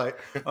fleshlight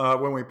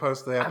when we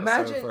post the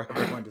episode for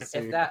everyone to see.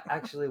 If that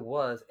actually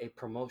was a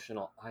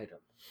promotional item.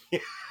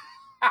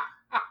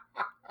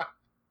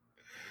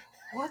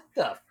 What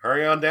the?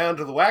 Hurry on down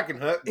to the Whacking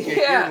Hut and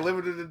get your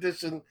limited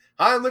edition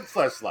Heimlich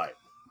fleshlight.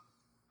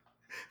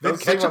 Then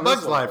catch A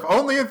Bug's Life,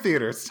 only in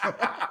theaters.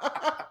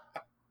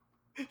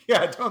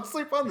 Yeah, don't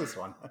sleep on this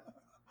one.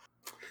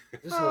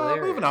 This is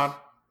hilarious. Moving on.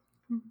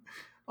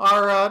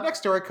 Our next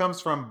story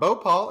comes from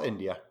Bhopal,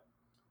 India,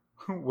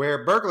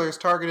 where burglars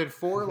targeted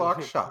 4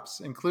 locked shops,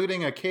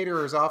 including a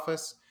caterer's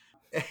office,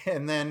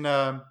 and then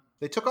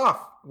they took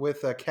off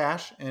with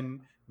cash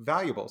and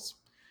valuables.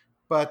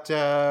 But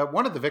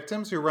one of the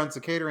victims, who runs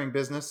the catering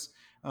business,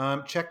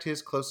 checked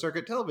his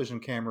closed-circuit television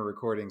camera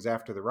recordings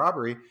after the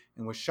robbery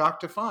and was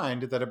shocked to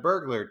find that a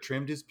burglar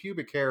trimmed his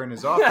pubic hair in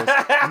his office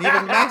and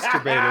even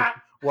masturbated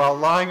while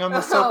lying on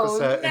the sofa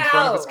set in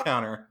front of his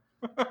counter.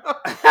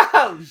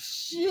 Oh,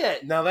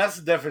 shit. Now that's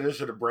the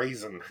definition of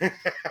brazen.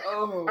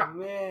 Oh,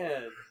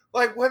 man.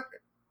 Like, what?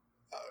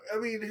 I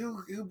mean,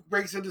 who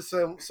breaks into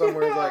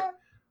somewhere like,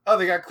 oh,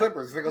 they got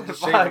clippers. They're going to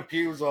shave the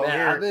pubes all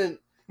here. I've been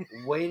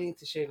waiting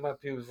to shave my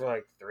pubes for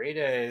like 3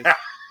 days.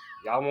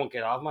 Y'all won't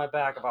get off my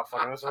back about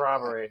fucking this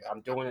robbery. I'm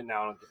doing it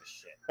now. I don't give a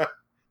shit.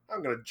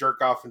 I'm going to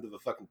jerk off into the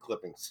fucking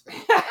clippings.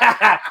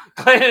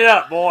 Clean it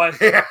up, boy.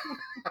 Yeah.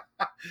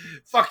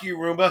 Fuck you,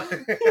 Roomba.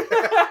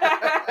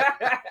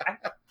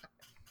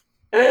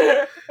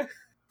 That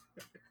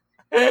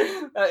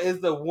is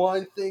the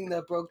one thing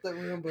that broke the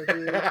Roomba,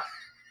 dude.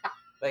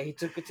 Like, he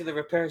took it to the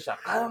repair shop.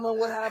 I don't know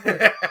what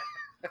happened.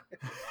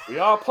 We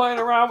all playing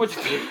around with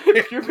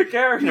your pubic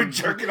hair and you're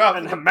jerking off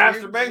and the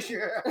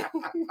masturbation.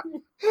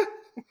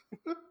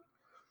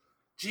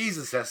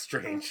 Jesus, that's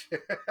strange.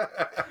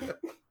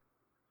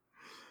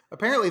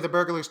 Apparently, the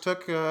burglars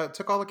took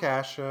all the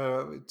cash,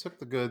 took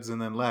the goods,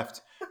 and then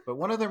left. But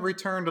one of them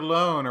returned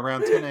alone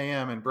around 10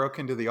 a.m. and broke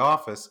into the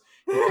office.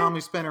 He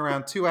calmly spent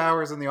around 2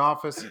 hours in the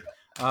office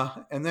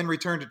and then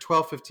returned at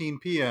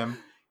 12:15 p.m.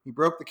 He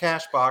broke the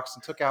cash box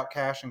and took out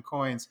cash and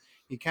coins.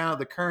 He counted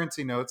the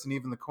currency notes and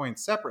even the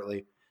coins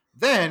separately.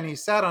 Then he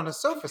sat on a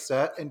sofa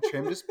set and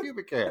trimmed his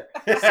pubic hair.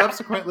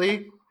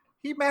 Subsequently,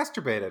 he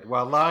masturbated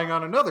while lying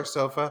on another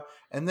sofa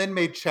and then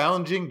made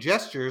challenging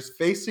gestures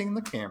facing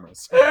the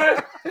cameras.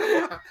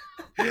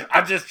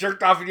 I just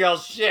jerked off in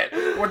y'all's shit.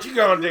 What you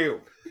gonna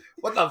do?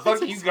 What the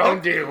fuck you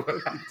gonna do?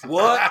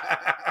 What?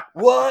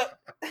 What?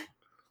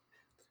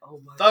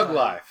 Oh my Thug God.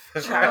 life.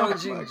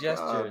 Challenging Oh my God.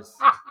 gestures.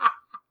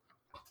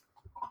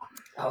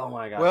 Oh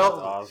my God. Well,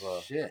 that's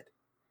awesome. Shit.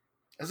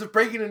 As if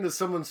breaking into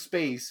someone's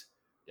space,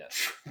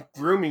 Yes.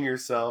 grooming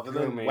yourself, and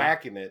then Grooming.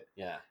 whacking it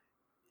Yeah.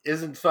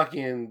 isn't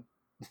fucking.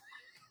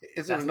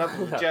 Isn't That's enough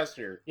of a not-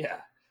 gesture. Yeah.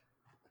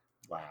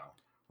 Wow.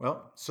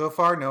 Well, so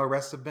far no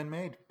arrests have been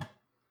made.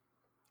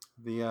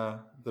 The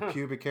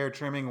pubic hair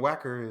trimming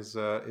whacker is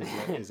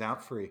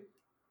out free.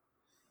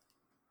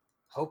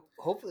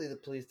 Hopefully the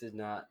police did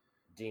not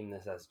deem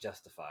this as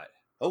justified.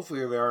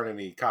 Hopefully there aren't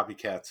any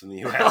copycats in the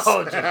U.S.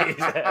 Oh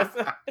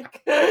Jesus!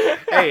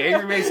 Hey,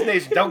 Angry Mason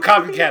Nation, don't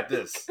copycat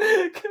this.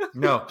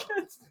 No.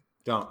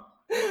 Don't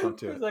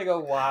do It's it. like a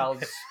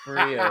wild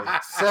spree of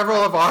Several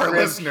of our shrimp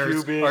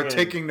listeners cubing are and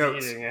taking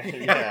notes. eating it.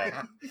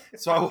 Yeah.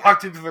 So I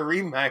walked into the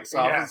Remax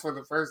Yeah. office for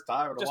the first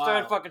time in a Just while.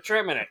 started fucking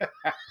trimming it.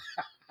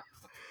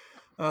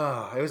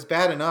 It was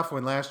bad enough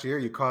when last year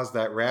you caused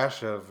that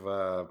rash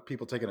of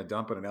people taking a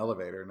dump in an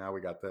elevator. Now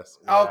we got this.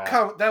 Oh,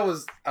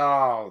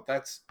 Yeah.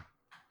 that's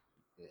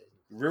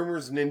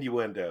rumors and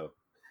innuendo.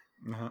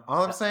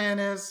 All I'm saying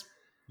is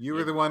you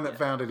were the one that Yeah.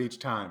 found it each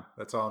time.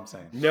 That's all I'm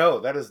saying. No,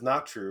 that is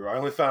not true. I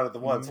only found it the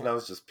once, Mhm. and I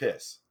was just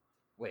pissed.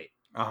 Wait.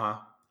 Uh-huh.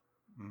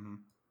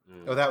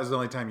 Mm-hmm. Oh, that was the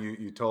only time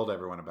you told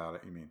everyone about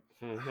it, you mean?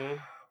 Mm-hmm.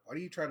 Why do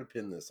you try to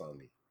pin this on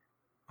me?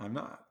 I'm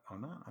not.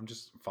 I'm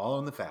just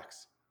following the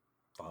facts.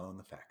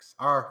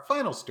 Our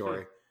final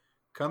story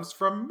comes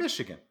from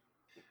Michigan.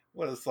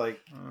 Well, it's like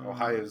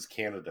Ohio's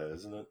Canada,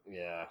 isn't it?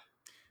 Yeah.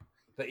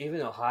 But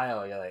even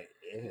Ohio, you're like,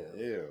 ew.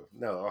 Ew.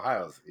 No,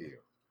 Ohio's ew.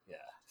 Yeah.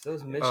 So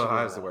is Michigan. Oh,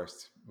 Ohio's the though.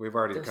 worst. We've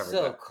already They're covered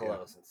so that.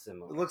 close and It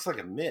similar. looks like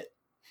a mitt.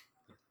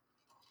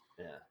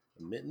 Yeah.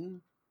 A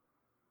mitten?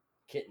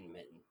 Kitten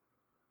mitten.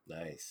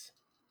 Nice.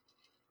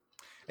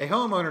 A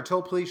homeowner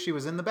told police she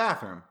was in the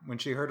bathroom when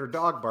she heard her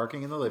dog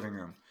barking in the living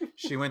room.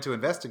 She went to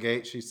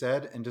investigate, she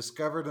said, and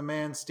discovered a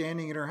man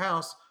standing in her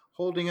house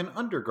holding an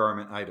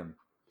undergarment item.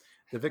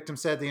 The victim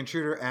said the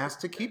intruder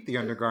asked to keep the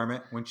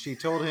undergarment. When she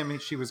told him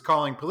she was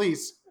calling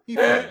police, he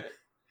fled.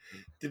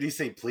 Did he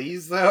say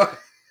please, though?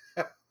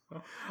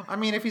 I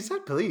mean, if he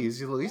said please,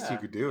 the least you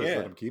could do is Yeah.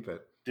 let him keep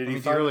it. Did I he mean, do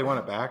you find really it? want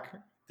it back?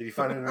 Did he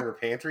find it in her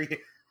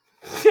pantry?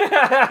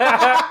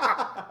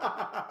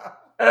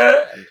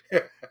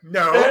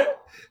 No.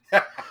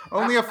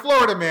 Only a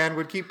Florida man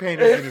would keep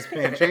panties in his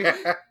pantry.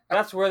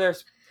 That's where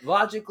there's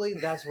logically.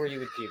 That's where you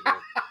would keep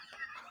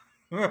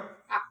it.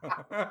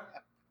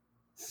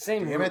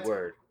 Same Damn root it.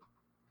 word.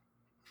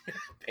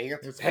 Pants?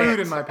 There's food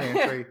in my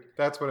pantry.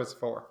 That's what it's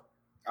for.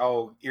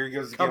 Oh, here he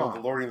goes Come again with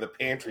on. the Lord in the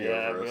pantry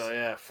over us.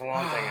 yeah,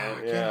 flaunting I it.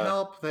 can't Yeah.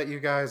 help that you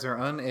guys are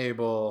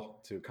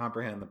unable to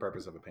comprehend the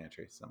purpose of a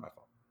pantry. It's not my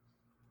fault.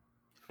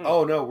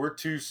 Oh no, we're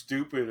too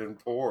stupid and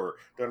poor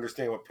to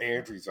understand what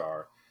pantries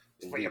are.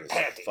 For your Indeed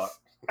as panties. fuck.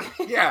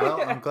 Yeah.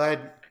 Well,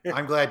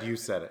 I'm glad you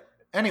said it.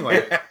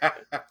 Anyway,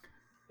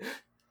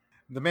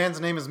 the man's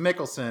name is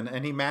Mickelson,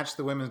 and he matched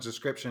the women's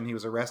description. He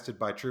was arrested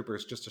by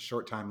troopers just a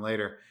short time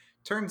later.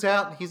 Turns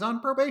out he's on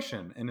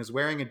probation and is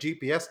wearing a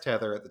GPS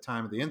tether at the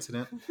time of the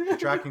incident. The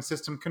tracking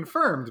system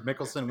confirmed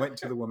Mickelson went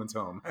to the woman's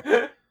home.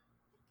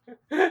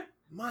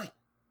 My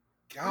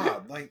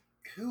God, like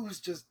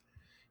who's just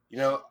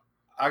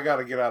I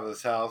gotta get out of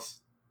this house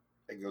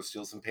and go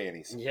steal some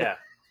panties. Yeah.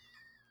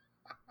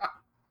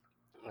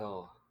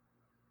 Oh.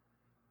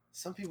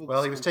 Some people Well,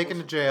 just he was go taken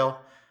to bullshit. jail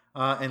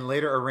and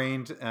later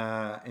arraigned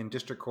in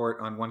district court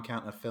on one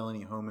count of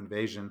felony home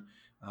invasion.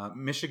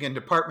 Michigan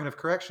Department of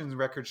Corrections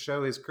records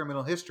show his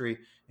criminal history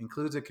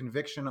includes a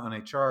conviction on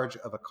a charge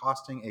of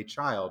accosting a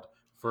child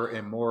for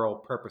immoral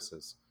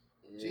purposes.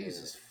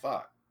 Jesus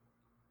fuck.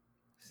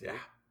 See? Yeah.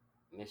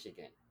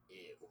 Michigan.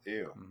 Ew.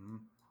 Ew. Mm-hmm.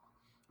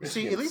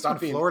 See, Michigan, at least stop when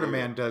being Florida ew.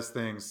 man does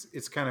things,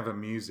 it's kind of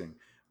amusing.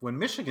 When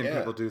Michigan Yeah.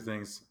 people do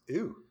things,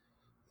 ew.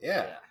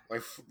 Yeah. Yeah.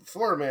 Like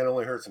Florida man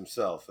only hurts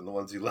himself and the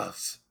ones he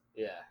loves.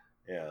 Yeah.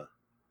 Yeah.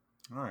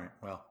 All right,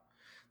 well,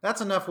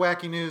 that's enough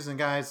wacky news. And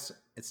guys,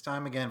 it's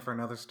time again for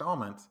another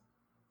installment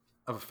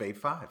of a Fave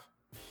 5.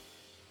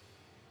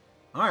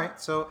 All right,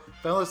 so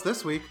fellas,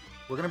 this week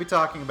we're going to be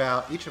talking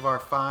about each of our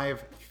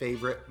 5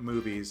 favorite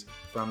movies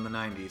from the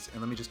 90s.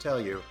 And let me just tell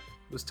you,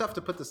 it was tough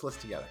to put this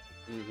list together.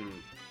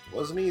 Mm-hmm.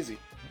 Wasn't easy.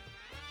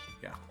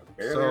 Yeah. I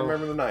barely So-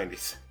 remember the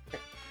 90s.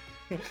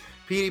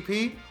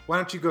 PDP, why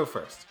don't you go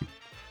first?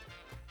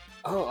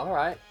 Oh, all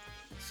right.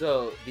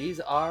 So these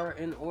are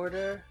in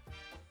order.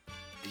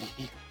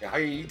 How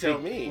you tell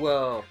me?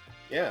 Well,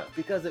 Yeah.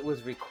 because it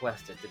was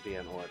requested to be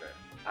in order.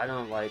 I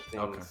don't like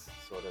things Okay.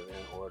 sort of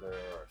in order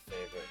or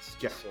favorites.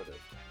 Yeah. Just sort of.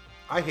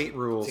 I hate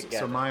rules, Together.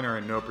 so mine are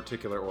in no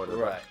particular order.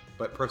 but- Right.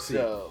 But proceed.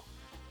 So,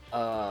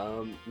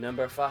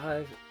 number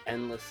 5,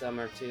 Endless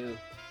Summer 2.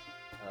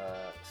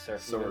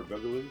 Surf Summer movie.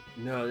 Boogaloo?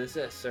 No, this is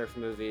a surf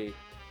movie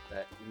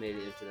that made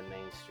it into the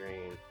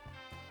mainstream.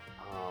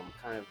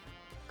 Kind of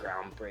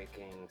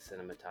groundbreaking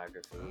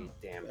cinematography.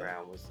 Dan yeah.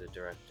 Brown was the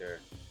director.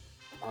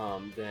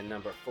 Then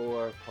number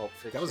 4, Pulp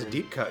Fiction. That was a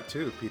deep cut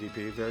too,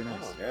 PDP. Very nice.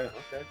 Oh, Yeah.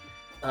 okay.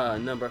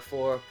 Number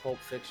 4, Pulp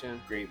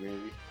Fiction. Great movie.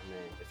 I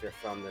mean, if you're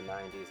from the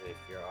 90s, if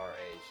you're our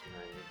age, you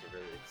need to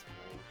really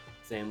explain.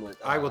 Same with...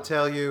 I will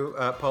tell you,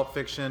 Pulp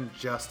Fiction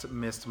just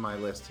missed my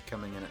list,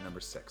 coming in at number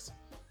 6.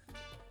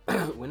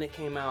 When it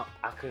came out,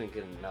 I couldn't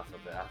get enough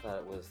of it. I thought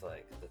it was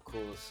like the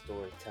coolest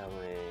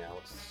storytelling. I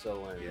was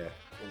so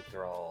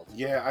enthralled.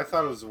 Yeah, I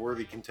thought it was a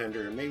worthy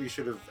contender, and maybe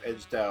should have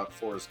edged out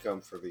Forrest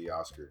Gump for the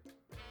Oscar.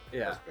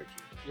 Yeah. Best Picture.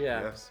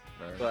 Yeah. Yes.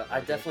 Very, But I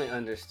very good. definitely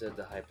understood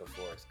the hype of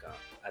Forrest Gump,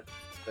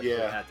 especially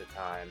Yeah. at the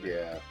time.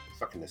 Yeah,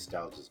 fucking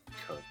nostalgia's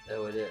cunt.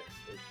 Oh, it is.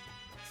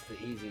 It's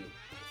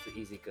the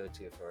easy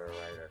go-to for a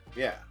writer.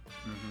 Yeah,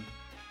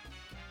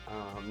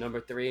 Number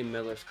 3,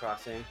 Miller's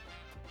Crossing.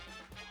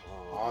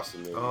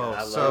 awesome movie. Oh,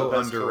 I so love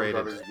Best underrated.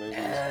 Coen Brothers movies.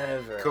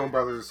 Ever. Coen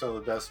Brothers are some of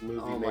the best movie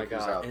Oh my makers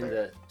god! out And there.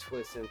 the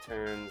twists and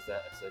turns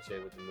that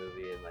associated with the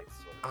movie and like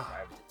sort of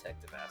private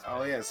detective aspect.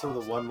 Oh yeah, some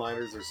of the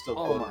one-liners are still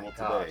Oh quotable my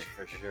gosh, today.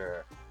 for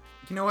sure.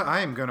 You know what? I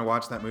am going to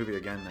watch that movie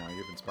again now.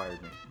 You've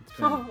inspired me. It's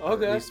been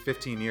Okay. at least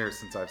 15 years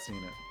since I've seen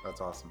it.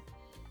 That's awesome.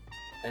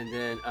 And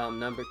then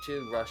number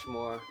 2,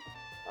 Rushmore.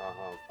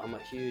 I'm a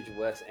huge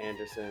Wes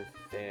Anderson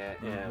fan,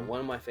 and one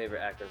of my favorite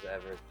actors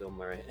ever is Bill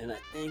Murray, and I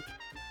think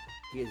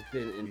he has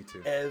been Me in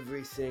too.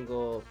 every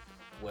single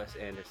Wes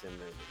Anderson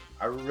movie.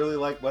 I really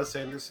like Wes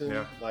Anderson.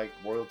 Yeah. Like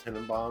Royal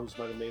Tenenbaums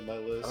might have made my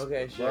list.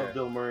 Okay, sure. Love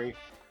Bill Murray.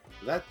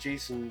 That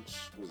Jason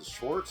was it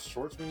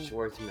Schwartzman?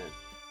 Schwartzman.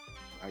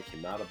 I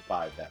cannot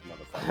abide that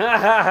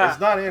motherfucker. It's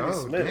not Andy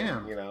Oh, Smith,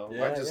 damn. you know.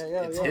 Yeah, It's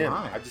yeah. him.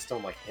 My. I just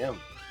don't like him.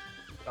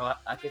 Oh,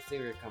 I can see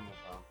where you're coming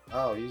from.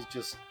 Oh, he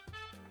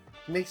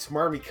makes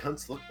smarmy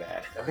cunts look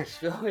bad.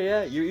 Oh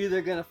yeah, you're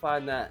either gonna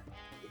find that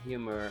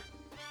humor,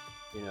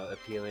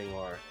 appealing,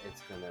 or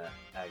it's gonna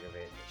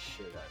aggravate the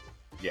shit out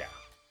of you. Yeah,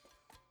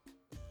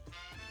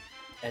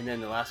 And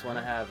then the last one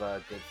I have,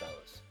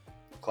 Goodfellas.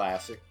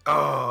 classic.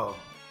 Oh,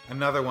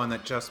 another one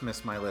that just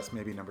missed my list.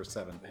 Maybe number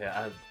 7. Yeah,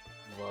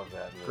 I love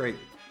that movie. Great.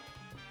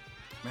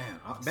 Man,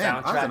 that's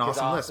Soundtrack an is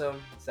awesome list.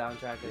 awesome.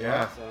 Soundtrack is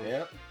Yeah. awesome.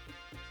 Yeah.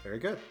 Very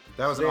good.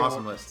 That was an Sam,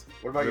 awesome list.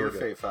 What about Really your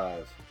good.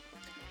 Fave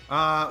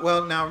 5?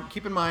 Well, now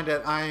keep in mind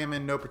that I am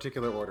in no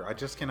particular order. I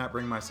just cannot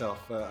bring myself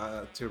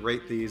to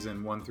rate these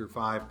in 1 through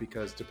 5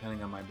 because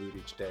depending on my mood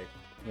each day,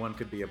 one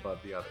could be above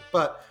the other.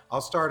 But I'll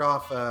start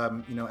off,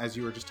 as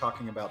you were just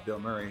talking about Bill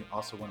Murray,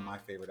 also one of my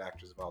favorite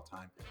actors of all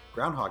time,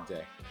 Groundhog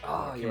Day.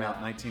 Oh, Came out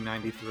in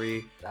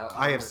 1993. That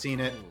I have was-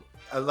 seen it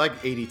Ooh. like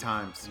 80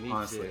 times, Me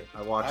honestly. too.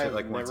 I watch I it have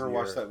like once a never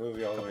year. watched that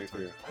movie all the way Couple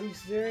through. Are you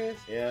serious?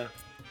 Yeah,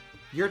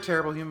 You're a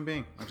terrible human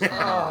being. I'm just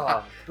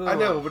Oh, I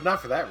know, but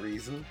not for that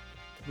reason.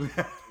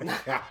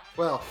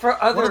 Well,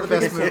 For other one of the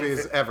best reasons.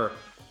 movies ever.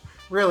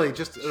 Really,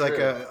 just like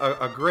True.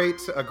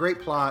 a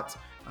great plot.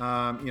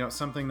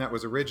 Something that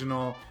was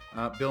original.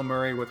 Bill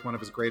Murray with one of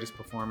his greatest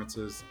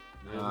performances.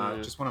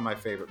 Mhm. Just one of my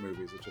favorite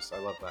movies. I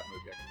love that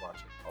movie. I can watch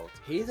it all the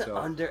time. He's an So,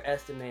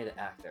 underestimated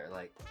actor.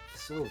 Like,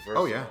 so versatile.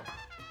 Oh yeah,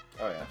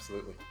 Oh yeah.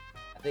 absolutely.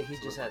 I think he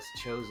just has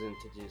chosen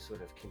to do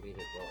sort of comedic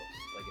roles.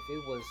 Like, if he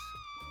was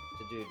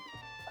to do,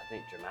 I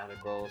think,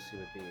 dramatic roles, he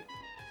would be,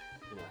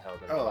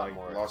 held in a Oh, lot like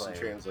more Lost in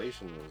acclaim.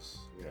 Translation was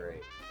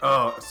Great.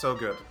 Oh, so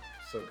good,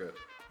 so good.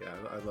 Yeah,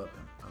 I love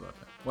him.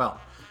 Well,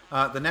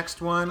 the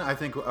next one I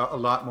think a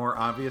lot more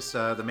obvious.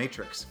 The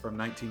Matrix from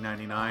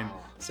 1999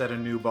 Oh. set a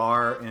new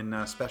bar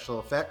in special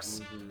effects.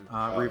 Mhm.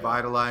 yeah.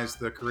 Revitalized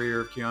the career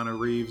of Keanu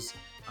Reeves,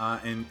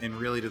 and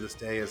really to this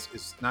day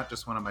is not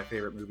just one of my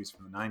favorite movies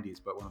from the 90s,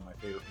 but one of my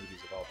favorite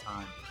movies of all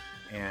time.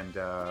 And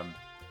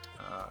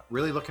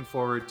really looking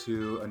forward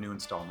to a new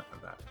installment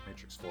of that,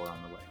 Matrix 4 on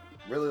the way.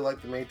 Really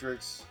like The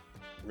Matrix.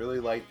 Really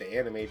like The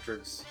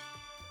Animatrix.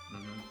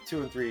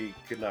 2 and 3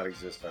 could not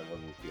exist. I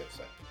wouldn't be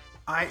upset.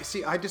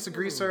 I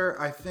disagree, sir.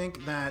 I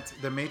think that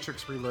The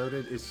Matrix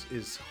Reloaded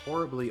is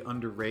horribly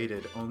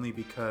underrated only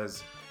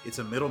because it's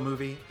a middle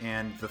movie,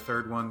 and the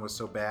third one was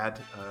so bad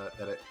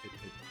that it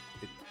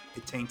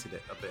tainted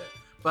it a bit.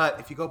 But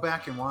if you go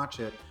back and watch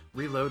it,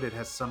 Reloaded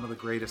has some of the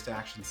greatest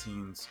action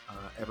scenes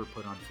ever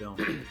put on film.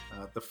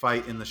 The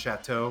fight in the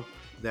chateau,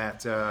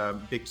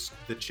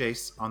 the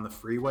chase on the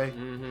freeway,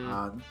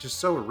 Mhm. just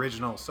so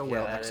original, so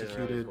well that is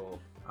executed. really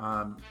cool.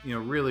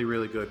 Really,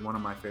 really good.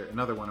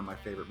 Another one of my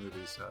favorite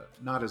movies.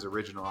 Not as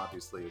original,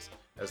 obviously,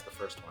 as the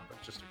first one,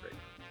 but just a great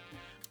one.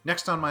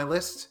 Next on my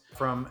list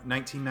from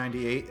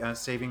 1998,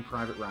 Saving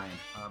Private Ryan.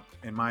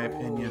 In my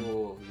opinion,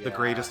 Ooh, the yeah,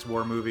 greatest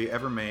war movie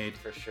ever made.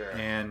 for sure.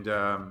 And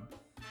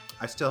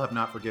I still have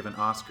not forgiven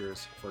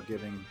Oscars for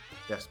giving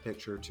Best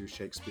Picture to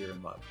Shakespeare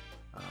in Love.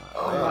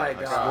 Oh my I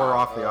God. swore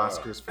off the Oh.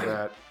 Oscars for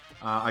that.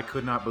 I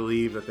could not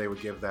believe that they would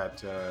give that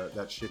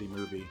shitty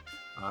movie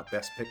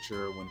Best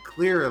Picture when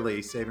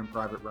clearly Saving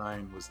Private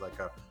Ryan was like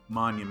a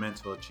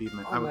monumental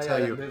achievement. Oh I would my tell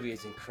God, you. that movie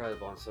is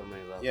incredible on so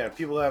many levels. Yeah,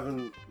 people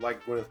haven't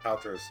liked Gwyneth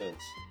Paltrow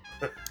since.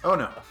 Oh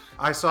no,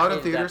 I saw it in I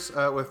mean, theaters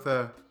with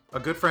a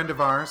good friend of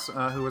ours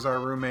who was our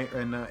roommate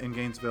in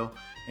Gainesville,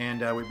 and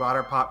we bought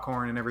our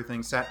popcorn and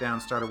everything. Sat down,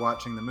 started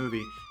watching the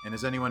movie, and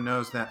as anyone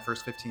knows, that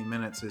first 15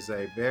 minutes is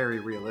a very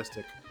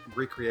realistic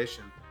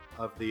recreation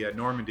of the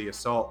Normandy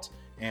assault.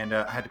 And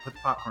I had to put the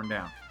popcorn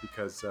down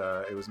because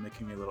it was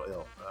making me a little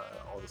ill.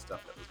 All the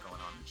stuff that was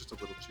going on, just a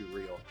little too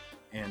real.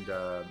 And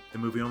the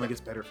movie only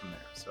gets better from there.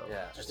 So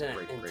Yeah, it's it's just an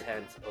great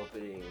intense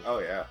opening. Oh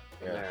yeah,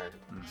 When yeah. they're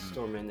Mhm.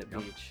 storming the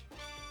Yep. beach.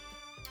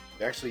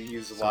 They actually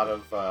used a So- lot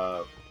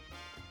of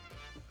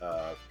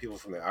people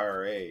from the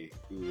IRA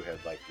who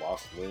had like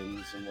lost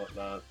limbs and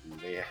whatnot, and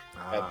they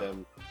had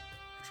them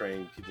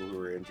portraying people who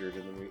were injured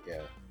in the movie.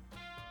 Yeah.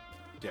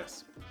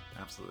 Yes,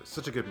 absolutely.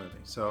 Such a good movie.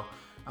 So,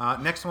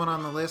 next one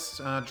on the list,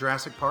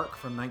 Jurassic Park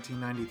from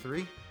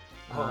 1993.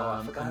 Oh,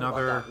 I forgot about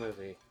that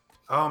movie.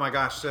 Oh my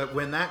gosh! So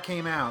when that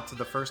came out,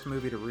 the first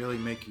movie to really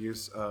make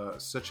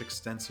such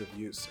extensive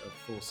use of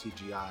full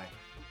CGI,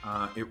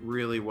 it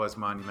really was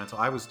monumental.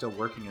 I was still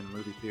working in the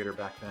movie theater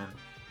back then,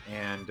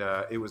 and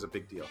it was a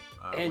big deal.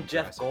 And when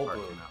Jeff Jurassic Park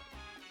Goldblum. came out.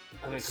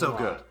 I mean, So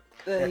come on.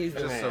 He's the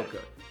Just man. so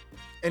good.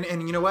 And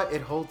you know what?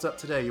 It holds up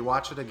today. You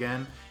watch it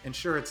again, and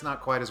sure, it's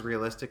not quite as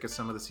realistic as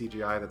some of the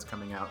CGI that's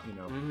coming out,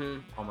 Mm-hmm.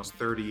 almost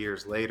 30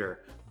 years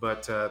later.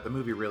 But the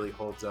movie really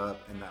holds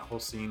up, and that whole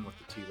scene with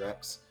the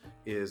T-Rex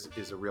is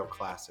a real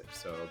classic.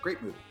 So,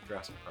 great movie,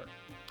 Jurassic Park.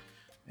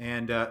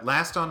 And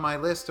last on my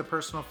list, a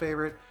personal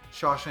favorite,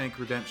 Shawshank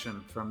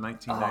Redemption from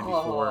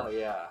 1994. Oh,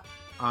 yeah.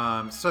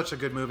 Such a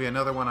good movie.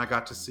 Another one I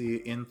got to see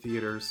in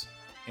theaters,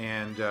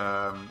 and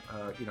I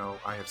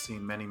have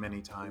seen many,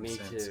 many times Me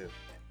since. too.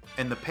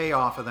 And the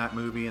payoff of that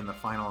movie and the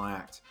final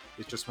act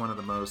is just one of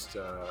the most,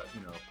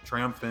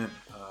 triumphant,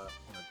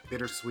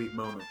 bittersweet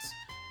moments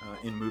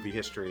in movie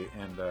history,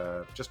 and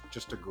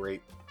just a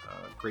great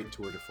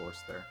tour de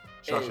force there.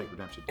 Shawshank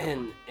Redemption.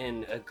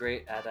 And a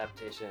great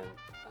adaptation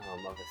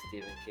of a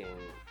Stephen King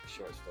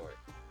short story.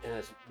 And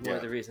that's one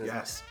of the reasons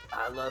Yes.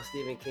 I love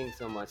Stephen King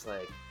so much.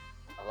 Like,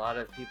 a lot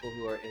of people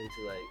who are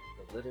into like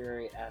the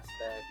literary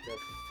aspect of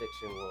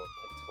fiction will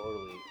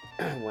totally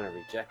want to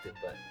reject it,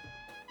 but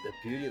the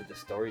beauty of the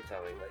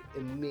storytelling like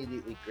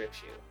immediately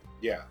grips you.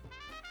 Yeah.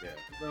 Yeah.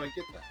 No, I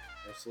get that.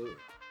 Absolutely.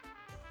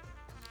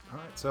 All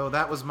right, so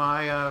that was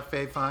my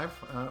Fave 5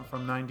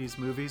 from 90s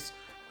movies.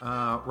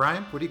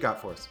 Ryan, what do you got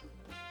for us?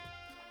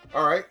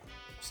 All right.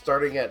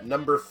 Starting at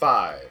number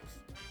 5,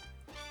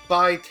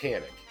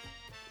 Titanic.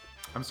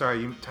 I'm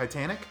sorry,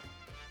 Titanic?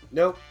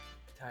 Nope.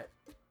 Type.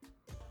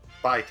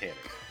 Titanic.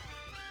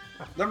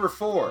 Number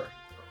 4,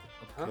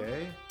 Huh?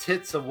 Okay.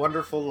 Tits a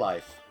Wonderful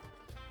Life.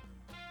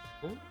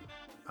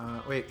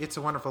 Wait, It's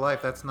a Wonderful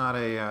Life. That's not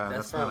a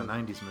That's not a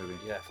from- 90s movie.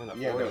 Yeah, from the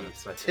Yeah, no,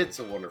 40s. I think. Tits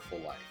a Wonderful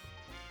Life.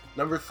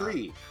 Number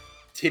 3,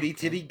 Titty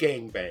Titty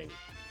Gang Bang.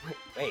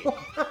 Wait.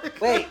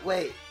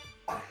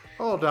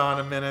 Hold on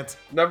a minute.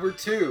 Number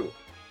 2,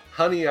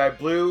 Honey I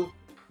Blew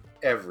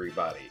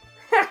Everybody.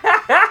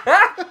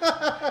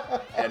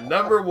 And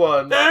number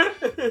 1,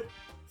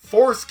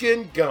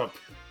 Foreskin Gump.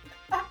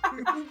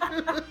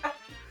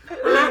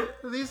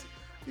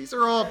 These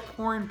are all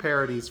porn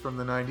parodies from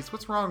the 90s.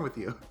 What's wrong with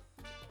you?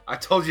 I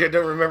told you I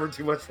don't remember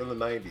too much from the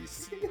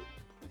 90s.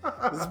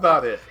 That's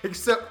about it.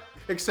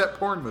 Except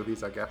porn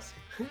movies, I guess.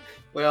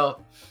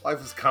 Well, life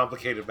was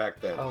complicated back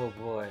then. Oh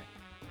boy.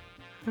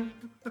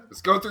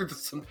 Let's go through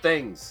some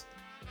things.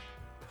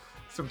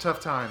 Some tough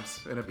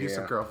times and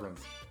abusive Yeah.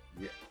 girlfriends.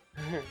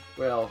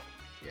 Well,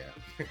 yeah.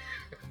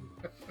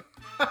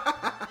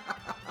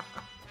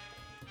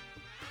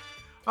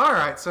 All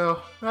right,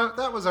 so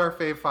that was our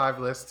Fave 5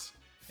 list.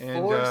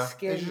 And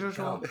Foreskin as usual,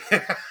 Gump.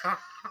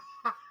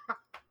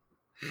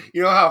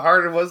 You know how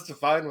hard it was to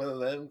find one of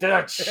them?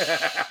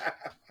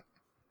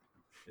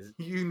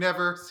 you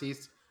never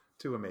cease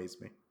to amaze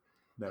me.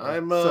 Never.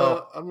 I'm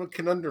a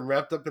conundrum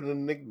wrapped up in an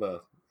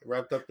enigma,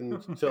 wrapped up in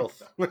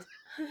filth.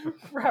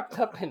 Wrapped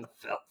up in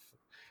filth.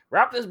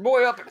 Wrap this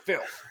boy up in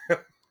filth.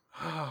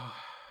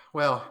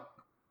 Well,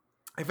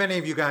 if any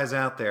of you guys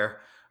out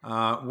there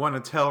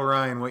want to tell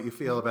Ryan what you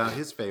feel about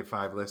his Fave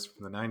 5 list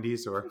from the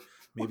 90s, or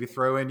maybe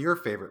throw in your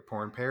favorite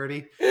porn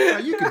parody,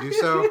 you can do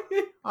so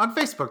on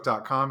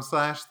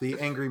Facebook.com/The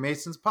Angry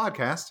Masons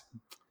Podcast,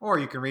 or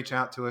you can reach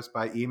out to us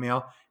by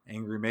email,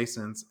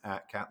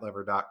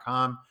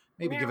 angrymasons@catlover.com.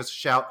 Maybe give us a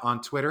shout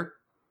on Twitter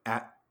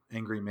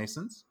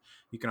 @AngryMasons.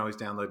 You can always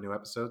download new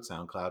episodes,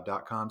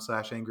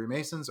 soundcloud.com/Angry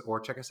Masons, or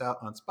check us out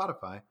on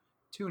Spotify,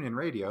 TuneIn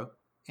Radio,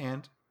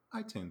 and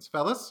iTunes.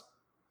 Fellas,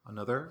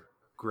 another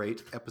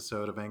great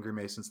episode of Angry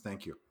Masons.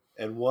 Thank you.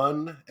 And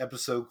one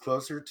episode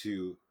closer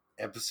to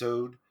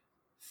episode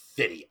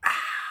 50.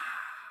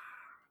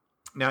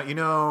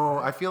 Now,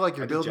 I feel like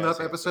you're I did building jazz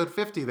up hands episode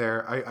 50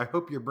 there. I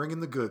hope you're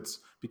bringing the goods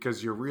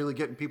because you're really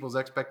getting people's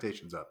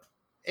expectations up.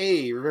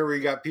 Hey, remember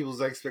you got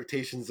people's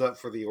expectations up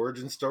for the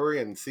origin story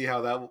and see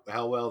how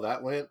well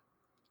that went?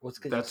 What's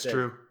good? That's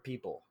true.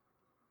 People.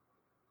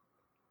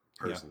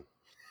 Person.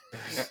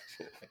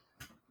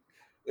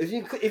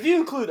 If you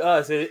include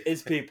us,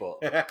 it's people.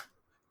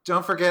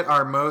 Don't forget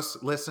our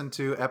most listened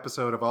to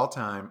episode of all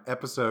time,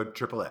 episode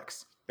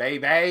XXX.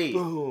 Baby.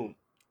 Boom.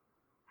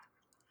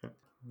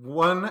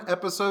 One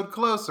episode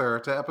closer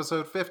to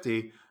episode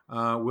 50.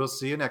 We'll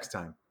see you next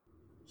time.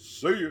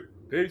 See you.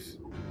 Peace.